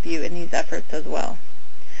to help you in these efforts as well.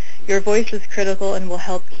 Your voice is critical and will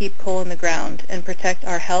help keep coal in the ground and protect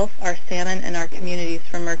our health, our salmon, and our communities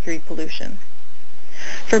from mercury pollution.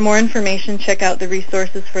 For more information, check out the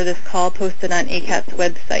resources for this call posted on ACAT's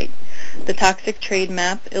website. The toxic trade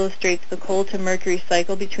map illustrates the coal to mercury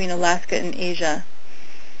cycle between Alaska and Asia.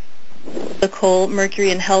 The coal,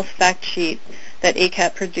 mercury, and health fact sheet that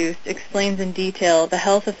ACAT produced explains in detail the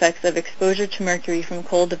health effects of exposure to mercury from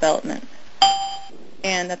coal development.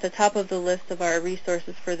 And at the top of the list of our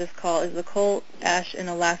resources for this call is the Coal Ash in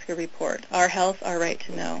Alaska report, Our Health, Our Right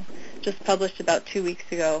to Know, just published about 2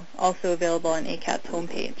 weeks ago, also available on ACAT's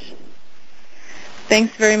homepage.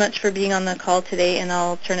 Thanks very much for being on the call today, and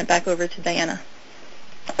I'll turn it back over to Diana.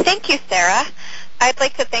 Thank you, Sarah. I'd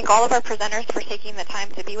like to thank all of our presenters for taking the time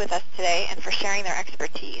to be with us today and for sharing their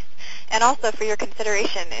expertise, and also for your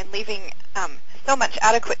consideration in leaving so much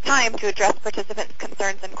adequate time to address participants'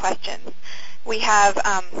 concerns and questions. We have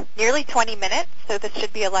nearly 20 minutes, so this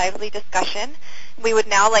should be a lively discussion. We would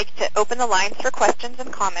now like to open the lines for questions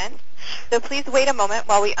and comments, so please wait a moment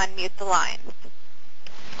while we unmute the lines.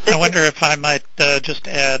 I wonder if I might just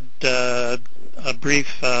add a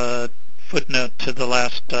brief footnote to the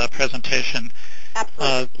last presentation.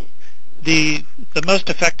 Absolutely. The most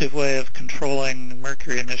effective way of controlling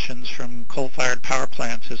mercury emissions from coal-fired power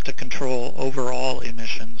plants is to control overall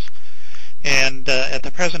emissions. And at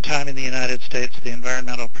the present time in the United States, the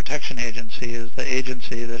Environmental Protection Agency is the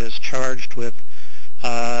agency that is charged with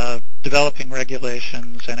developing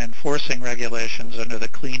regulations and enforcing regulations under the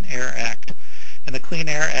Clean Air Act. And the Clean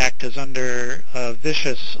Air Act is under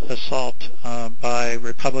vicious assault by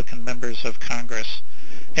Republican members of Congress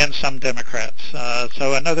and some Democrats.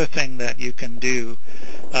 So another thing that you can do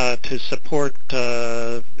to support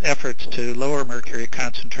efforts to lower mercury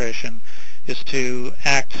concentration is to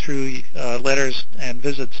act through letters and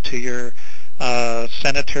visits to your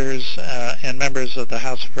senators and members of the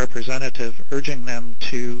House of Representatives, urging them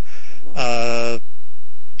to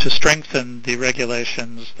strengthen the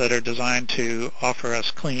regulations that are designed to offer us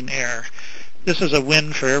clean air. This is a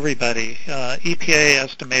win for everybody. EPA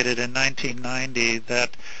estimated in 1990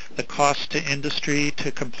 that the cost to industry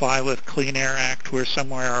to comply with Clean Air Act were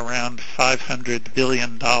somewhere around $500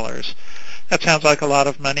 billion. That sounds like a lot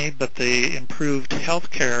of money, but the improved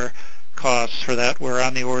health care costs for that were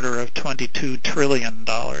on the order of $22 trillion.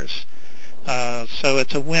 So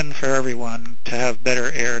it's a win for everyone to have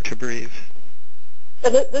better air to breathe.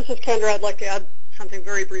 This is Kendra. I'd like to add something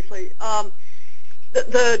very briefly.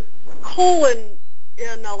 The coal in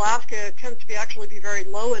Alaska tends to actually be very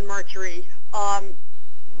low in mercury.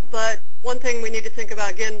 But one thing we need to think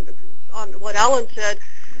about, again, on what Alan said,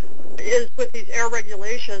 is with these air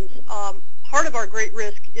regulations, part of our great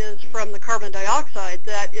risk is from the carbon dioxide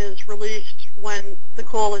that is released when the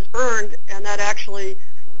coal is burned, and that actually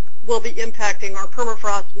will be impacting our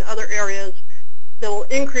permafrost and other areas that will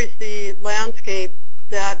increase the landscape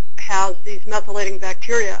that has these methylating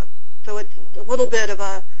bacteria. So it's a little bit of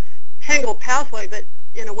a tangled pathway, but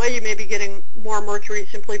in a way you may be getting more mercury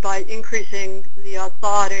simply by increasing the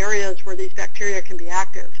thawed areas where these bacteria can be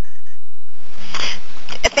active.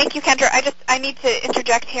 Thank you, Kendra. I need to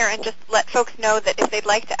interject here and just let folks know that if they'd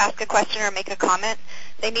like to ask a question or make a comment,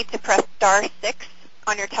 they need to press *6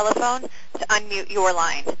 on your telephone to unmute your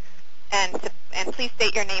line. And please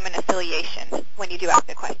state your name and affiliation when you do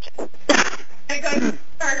ask a question. Can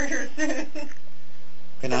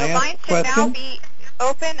I the ask line a should now question? be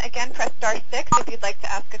open. Again, press *6 if you'd like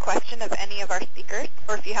to ask a question of any of our speakers,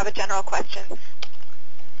 or if you have a general question.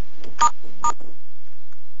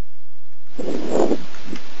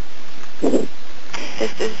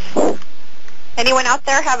 Anyone out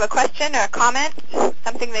there have a question or a comment,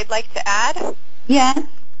 something they'd like to add? Yes.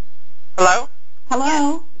 Hello?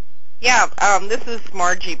 Hello? Yeah, this is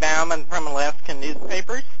Margie Baum. I'm from Alaskan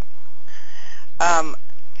newspapers.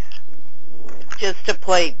 Just to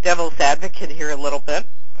play devil's advocate here a little bit,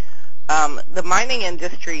 the mining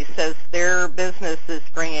industry says their business is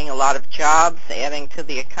bringing a lot of jobs, adding to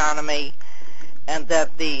the economy, and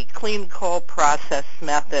that the clean coal process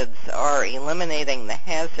methods are eliminating the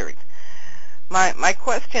hazard. My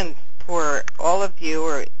question for all of you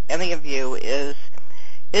or any of you is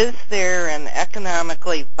there an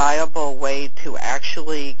economically viable way to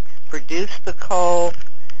actually produce the coal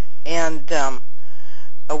and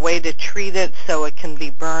a way to treat it so it can be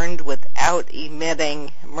burned without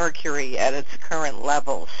emitting mercury at its current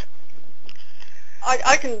levels?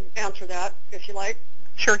 I can answer that if you like.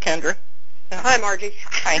 Sure, Kendra. Yeah. Hi, Margie.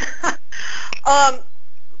 Hi.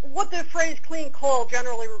 What the phrase clean coal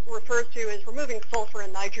generally refers to is removing sulfur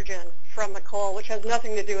and nitrogen from the coal, which has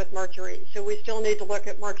nothing to do with mercury. So we still need to look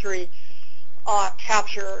at mercury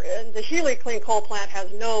capture. And the Healy Clean Coal Plant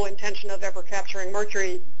has no intention of ever capturing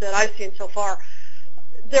mercury that I've seen so far.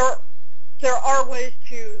 There are ways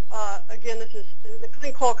to, again, this is the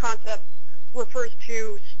clean coal concept refers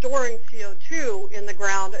to storing CO2 in the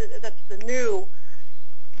ground. That's the new,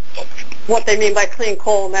 what they mean by clean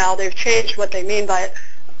coal now. They've changed what they mean by it,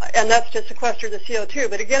 and that's to sequester the CO2.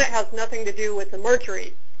 But again, it has nothing to do with the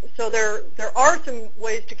mercury. So there are some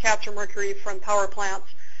ways to capture mercury from power plants,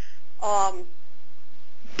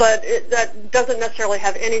 but that doesn't necessarily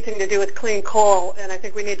have anything to do with clean coal, and I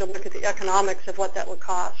think we need to look at the economics of what that would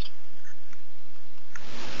cost.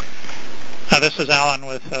 This is Alan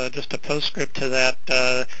with just a postscript to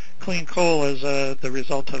that. Clean coal is the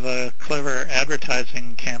result of a clever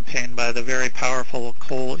advertising campaign by the very powerful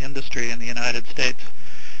coal industry in the United States.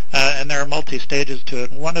 And there are multi-stages to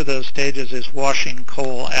it. One of those stages is washing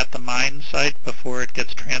coal at the mine site before it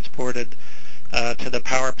gets transported to the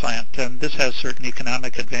power plant. And this has certain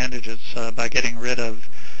economic advantages by getting rid of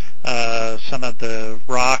some of the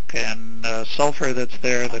rock and sulfur that's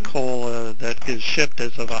there. The coal that is shipped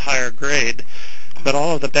is of a higher grade. But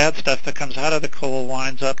all of the bad stuff that comes out of the coal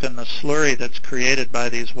winds up in the slurry that's created by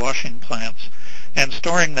these washing plants. And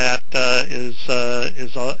storing that is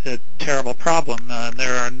a terrible problem.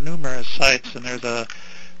 There are numerous sites, and there's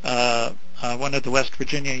one of the West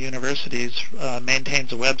Virginia universities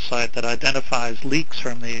maintains a website that identifies leaks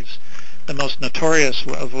from these. The most notorious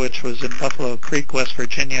of which was in Buffalo Creek, West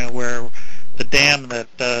Virginia, where the dam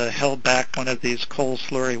that held back one of these coal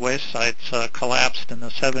slurry waste sites collapsed in the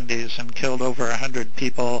 70s and killed over 100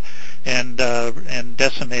 people and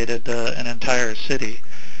decimated an entire city.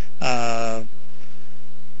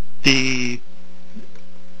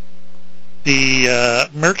 The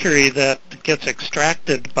mercury that gets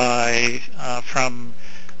extracted from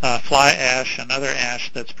fly ash and other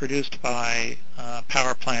ash that's produced by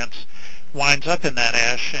power plants winds up in that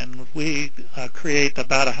ash, and we create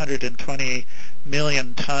about 120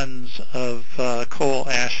 million tons of coal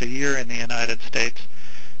ash a year in the United States.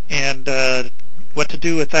 And what to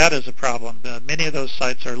do with that is a problem. Many of those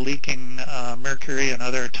sites are leaking mercury and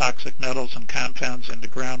other toxic metals and compounds into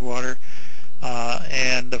groundwater.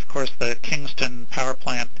 And of course the Kingston power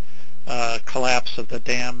plant collapse of the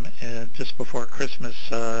dam just before Christmas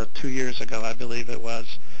 2 years ago, I believe it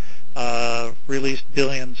was, released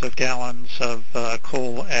billions of gallons of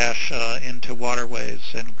coal ash into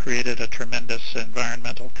waterways and created a tremendous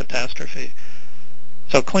environmental catastrophe.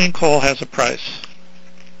 So clean coal has a price.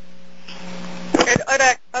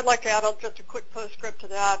 I'd like to add just a quick postscript to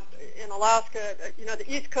that. In Alaska, the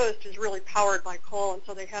East Coast is really powered by coal, and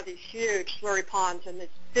so they have these huge slurry ponds and this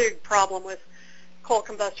big problem with coal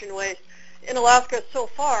combustion waste. In Alaska, so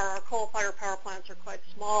far, our coal-fired power plants are quite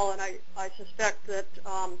small, and I suspect that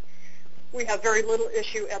we have very little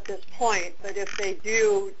issue at this point. But if they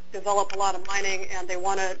do develop a lot of mining and they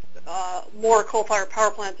want more coal-fired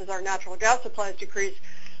power plants as our natural gas supplies decrease,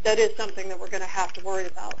 that is something that we're going to have to worry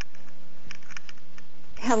about.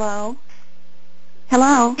 Hello?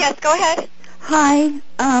 Hello? Yes, go ahead. Hi.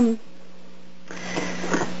 I'm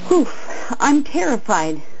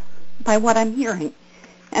terrified by what I'm hearing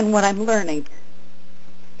and what I'm learning.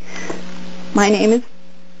 My name is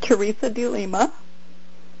Teresa de Lima,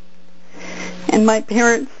 and my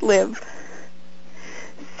parents live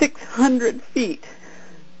 600 feet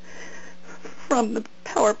from the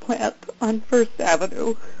power plant on First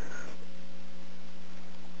Avenue.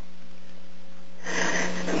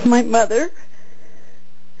 My mother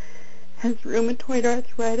has rheumatoid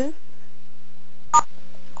arthritis,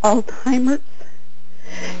 Alzheimer's,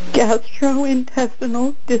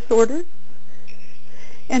 gastrointestinal disorders,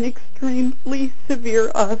 and extremely severe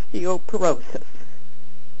osteoporosis.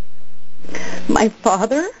 My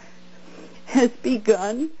father has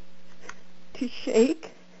begun to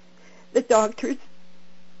shake. The doctors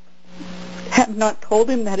have not told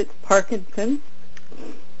him that it's Parkinson's,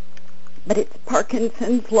 but it's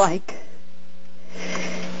Parkinson's-like.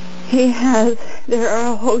 There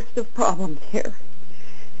are a host of problems here.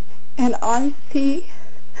 And I see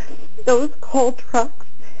those coal trucks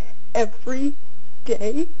every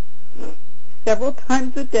day, several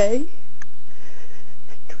times a day,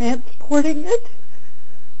 transporting it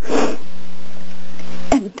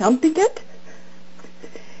and dumping it.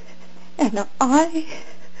 And I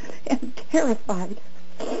am terrified.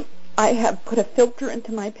 I have put a filter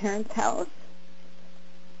into my parents' house.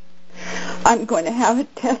 I'm going to have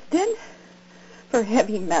it tested for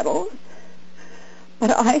heavy metals.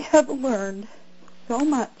 But I have learned so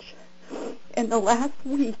much in the last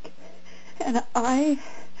week, and I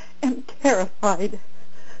am terrified.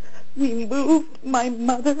 We moved my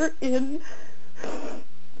mother in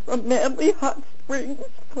from Manly Hot Springs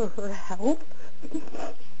for her health.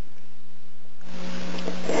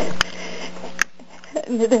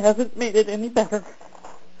 And it hasn't made it any better.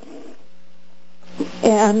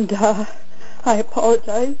 And I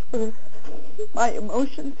apologize for my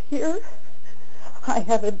emotions here. I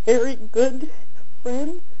have a very good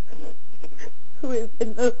friend who is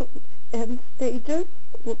in the end stages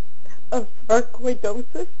of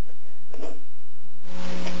sarcoidosis.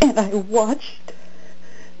 And I watched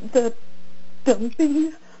the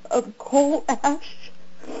dumping of coal ash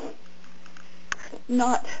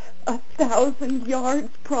not 1,000 yards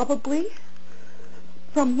probably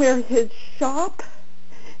from where his shop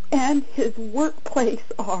and his workplace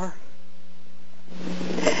are.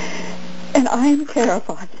 And I'm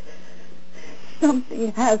terrified.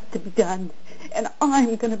 Something has to be done, and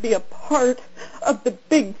I'm going to be a part of the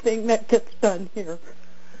big thing that gets done here.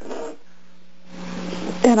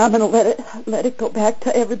 And I'm going to let it go back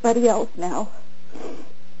to everybody else now.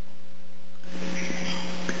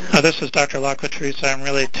 This is Dr. Lockwood. Teresa, I'm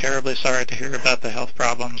really terribly sorry to hear about the health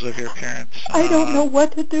problems of your parents. I don't know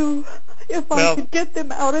what to do. If I could get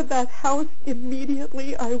them out of that house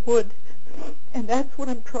immediately, I would. And that's what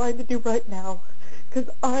I'm trying to do right now.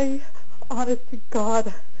 Because honest to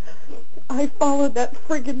God, I followed that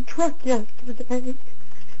friggin' truck yesterday,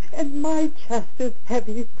 and my chest is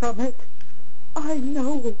heavy from it. I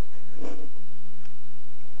know.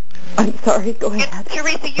 I'm sorry, go ahead.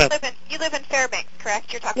 Teresa, you live in Fairbanks,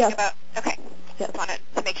 correct? You're talking about, okay. Yes. Just wanted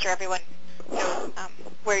to make sure everyone knows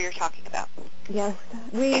where you're talking about. Yes.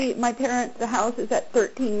 My parents, the house is at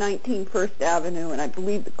 1319 First Avenue, and I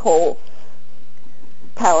believe the coal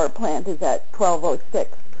power plant is at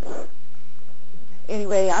 1206.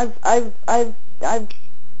 Anyway, I've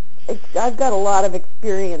got a lot of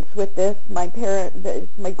experience with this. My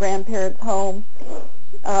grandparents' home.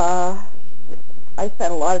 I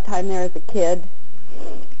spent a lot of time there as a kid,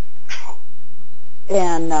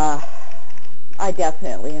 and I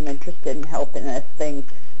definitely am interested in helping this thing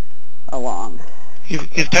along.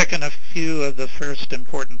 You've taken a few of the first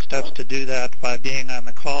important steps to do that by being on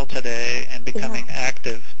the call today and becoming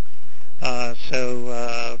active.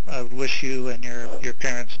 So I wish you and your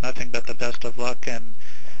parents nothing but the best of luck, and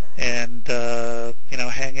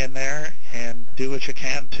hang in there and do what you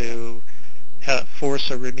can to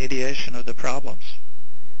force a remediation of the problems.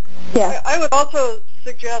 Yeah. I would also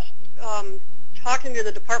suggest talking to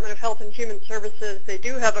the Department of Health and Human Services. They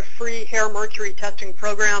do have a free hair mercury testing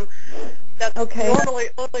program that's normally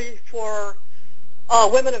only for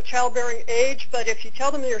women of childbearing age, but if you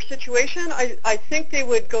tell them your situation, I think they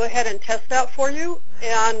would go ahead and test that for you,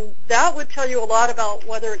 and that would tell you a lot about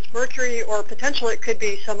whether it's mercury or potentially it could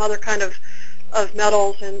be some other kind of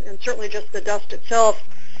metals, and certainly just the dust itself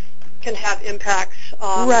can have impacts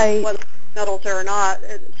on whether metals there or not.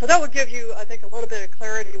 So that would give you, I think, a little bit of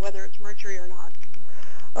clarity whether it's mercury or not.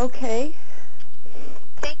 Okay.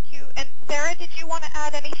 Thank you. And Sarah, did you want to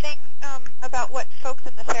add anything about what folks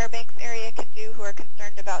in the Fairbanks area can do who are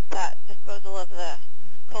concerned about that disposal of the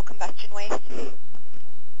coal combustion waste?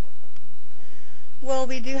 Well,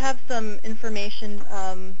 we do have some information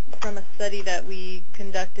from a study that we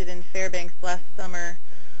conducted in Fairbanks last summer,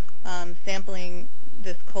 sampling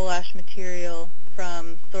this coal ash material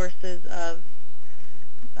from sources of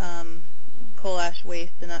coal ash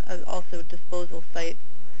waste and also disposal sites.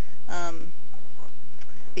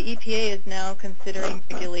 The EPA is now considering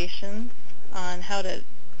regulations on how to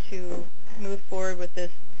move forward with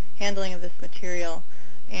this handling of this material,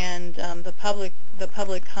 and the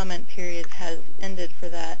public comment period has ended for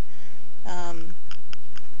that.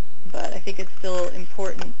 But I think it's still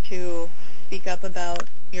important to speak up about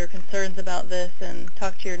your concerns about this and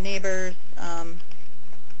talk to your neighbors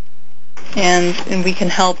and we can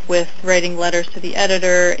help with writing letters to the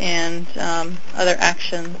editor and other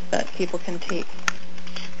actions that people can take.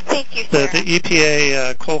 Thank you, Sarah. The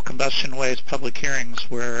EPA coal combustion waste public hearings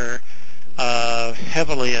were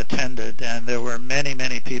heavily attended, and there were many,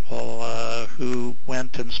 many people who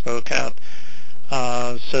went and spoke out.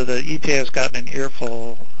 So the EPA has gotten an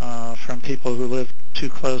earful from people who live too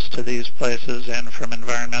close to these places and from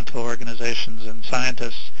environmental organizations and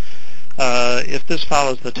scientists. If this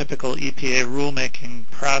follows the typical EPA rulemaking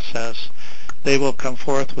process, they will come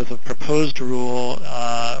forth with a proposed rule,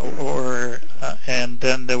 and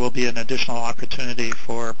then there will be an additional opportunity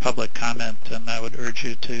for public comment, and I would urge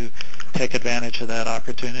you to take advantage of that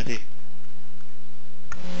opportunity.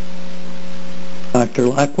 Dr.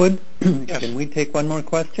 Lockwood, yes. Can we take one more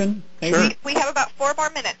question? Maybe? Sure. We have about 4 more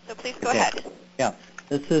minutes, so please go ahead. Yeah,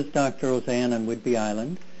 this is Dr. Roseanne on Whidbey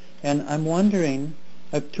Island, and I'm wondering,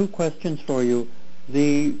 I have 2 questions for you.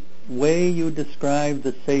 The way you describe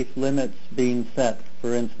the safe limits being set,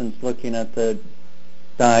 for instance, looking at the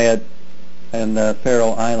diet and the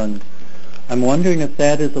Faroe Islands, I'm wondering if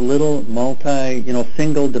that is a little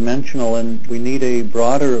single-dimensional, and we need a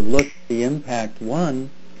broader look at the impact. One,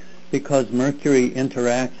 because mercury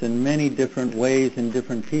interacts in many different ways in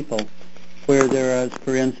different people, where there are,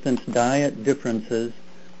 for instance, diet differences.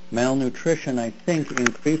 Malnutrition, I think,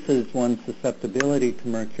 increases one's susceptibility to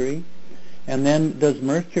mercury. And then does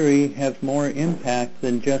mercury have more impact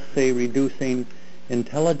than just, say, reducing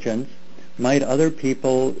intelligence? Might other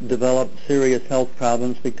people develop serious health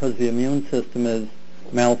problems because the immune system is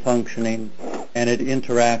malfunctioning and it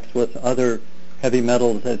interacts with other heavy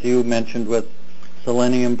metals, as you mentioned, with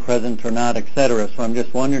selenium present or not, etc. So I'm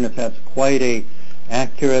just wondering if that's quite a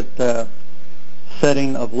accurate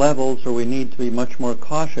setting of levels, or we need to be much more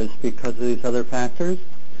cautious because of these other factors.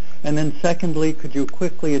 And then secondly, could you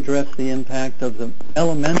quickly address the impact of the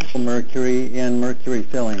elemental mercury in mercury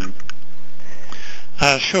fillings?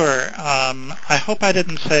 Sure. I hope I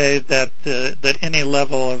didn't say that that any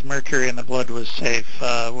level of mercury in the blood was safe.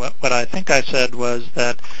 What I think I said was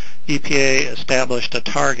that EPA established a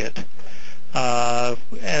target.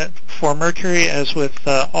 For mercury, as with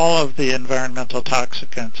all of the environmental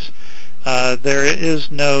toxicants, there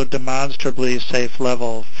is no demonstrably safe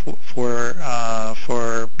level for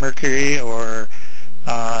mercury or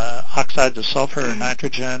oxides of sulfur or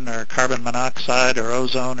nitrogen or carbon monoxide or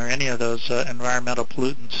ozone or any of those environmental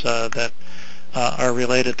pollutants that are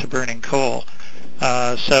related to burning coal.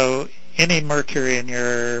 So any mercury in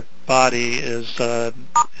your body is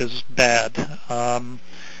bad.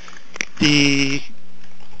 The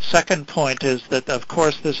second point is that, of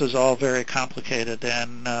course, this is all very complicated,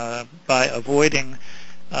 and by avoiding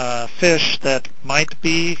fish that might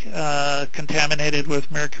be contaminated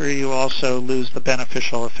with mercury, you also lose the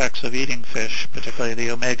beneficial effects of eating fish, particularly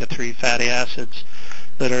the omega-3 fatty acids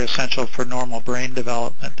that are essential for normal brain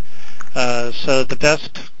development. So the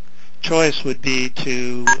best choice would be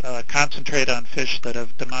to concentrate on fish that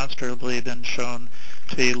have demonstrably been shown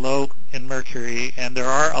to be low in mercury, and there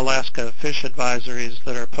are Alaska fish advisories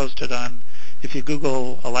that are posted on. If you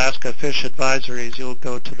Google Alaska fish advisories, you'll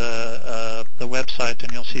go to the website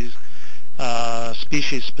and you'll see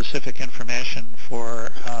species-specific information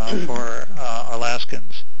for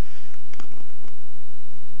Alaskans.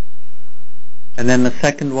 And then the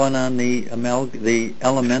second one on the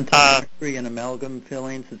elemental mercury and amalgam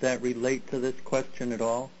fillings, does that relate to this question at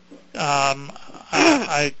all?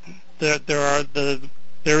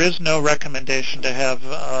 There is no recommendation to have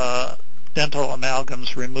dental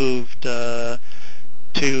amalgams removed to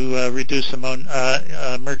reduce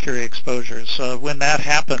mercury exposure. So when that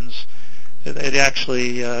happens, it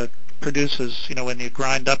actually produces, when you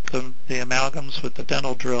grind up the amalgams with the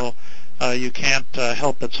dental drill, you can't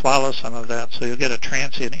help but swallow some of that, so you'll get a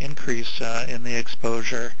transient increase in the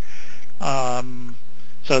exposure. So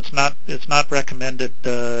it's not recommended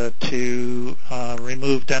to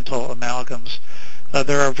remove dental amalgams.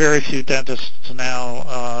 There are very few dentists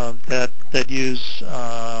now that use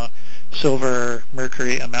silver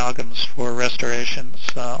mercury amalgams for restorations.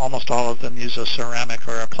 Almost all of them use a ceramic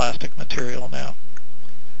or a plastic material now.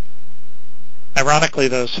 Ironically,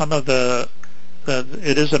 though, some of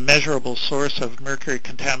it is a measurable source of mercury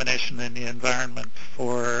contamination in the environment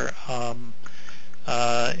for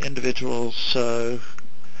individuals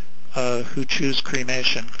who choose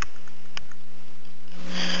cremation.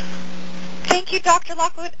 Thank you, Dr.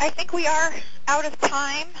 Lockwood. I think we are out of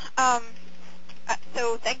time.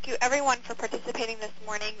 So thank you, everyone, for participating this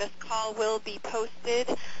morning. This call will be posted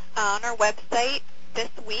on our website this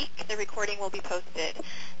week. The recording will be posted.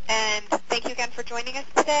 And thank you again for joining us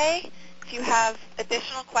today. If you have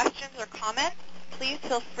additional questions or comments, please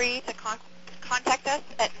feel free to contact us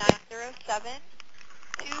at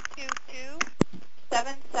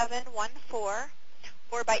 907-222-7714,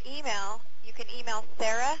 or by email. You can email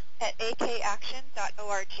Sarah at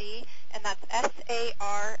akaction.org, and that's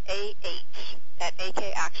SARAH at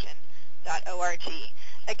akaction.org.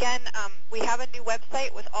 Again, we have a new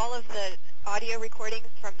website with all of the audio recordings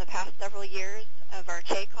from the past several years of our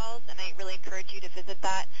CHE calls, and I really encourage you to visit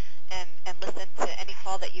that and listen to any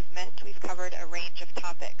call that you've missed. We've covered a range of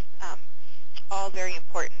topics, all very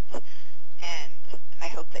important, and I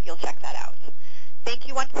hope that you'll check that out. Thank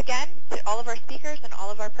you once again to all of our speakers and all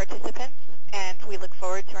of our participants, and we look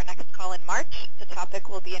forward to our next call in March. The topic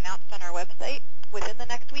will be announced on our website within the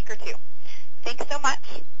next week or two. Thanks so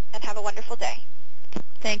much, and have a wonderful day.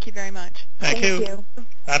 Thank you very much. Thank you. you.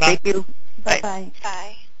 Bye-bye. Thank you. Bye-bye.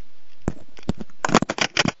 Bye.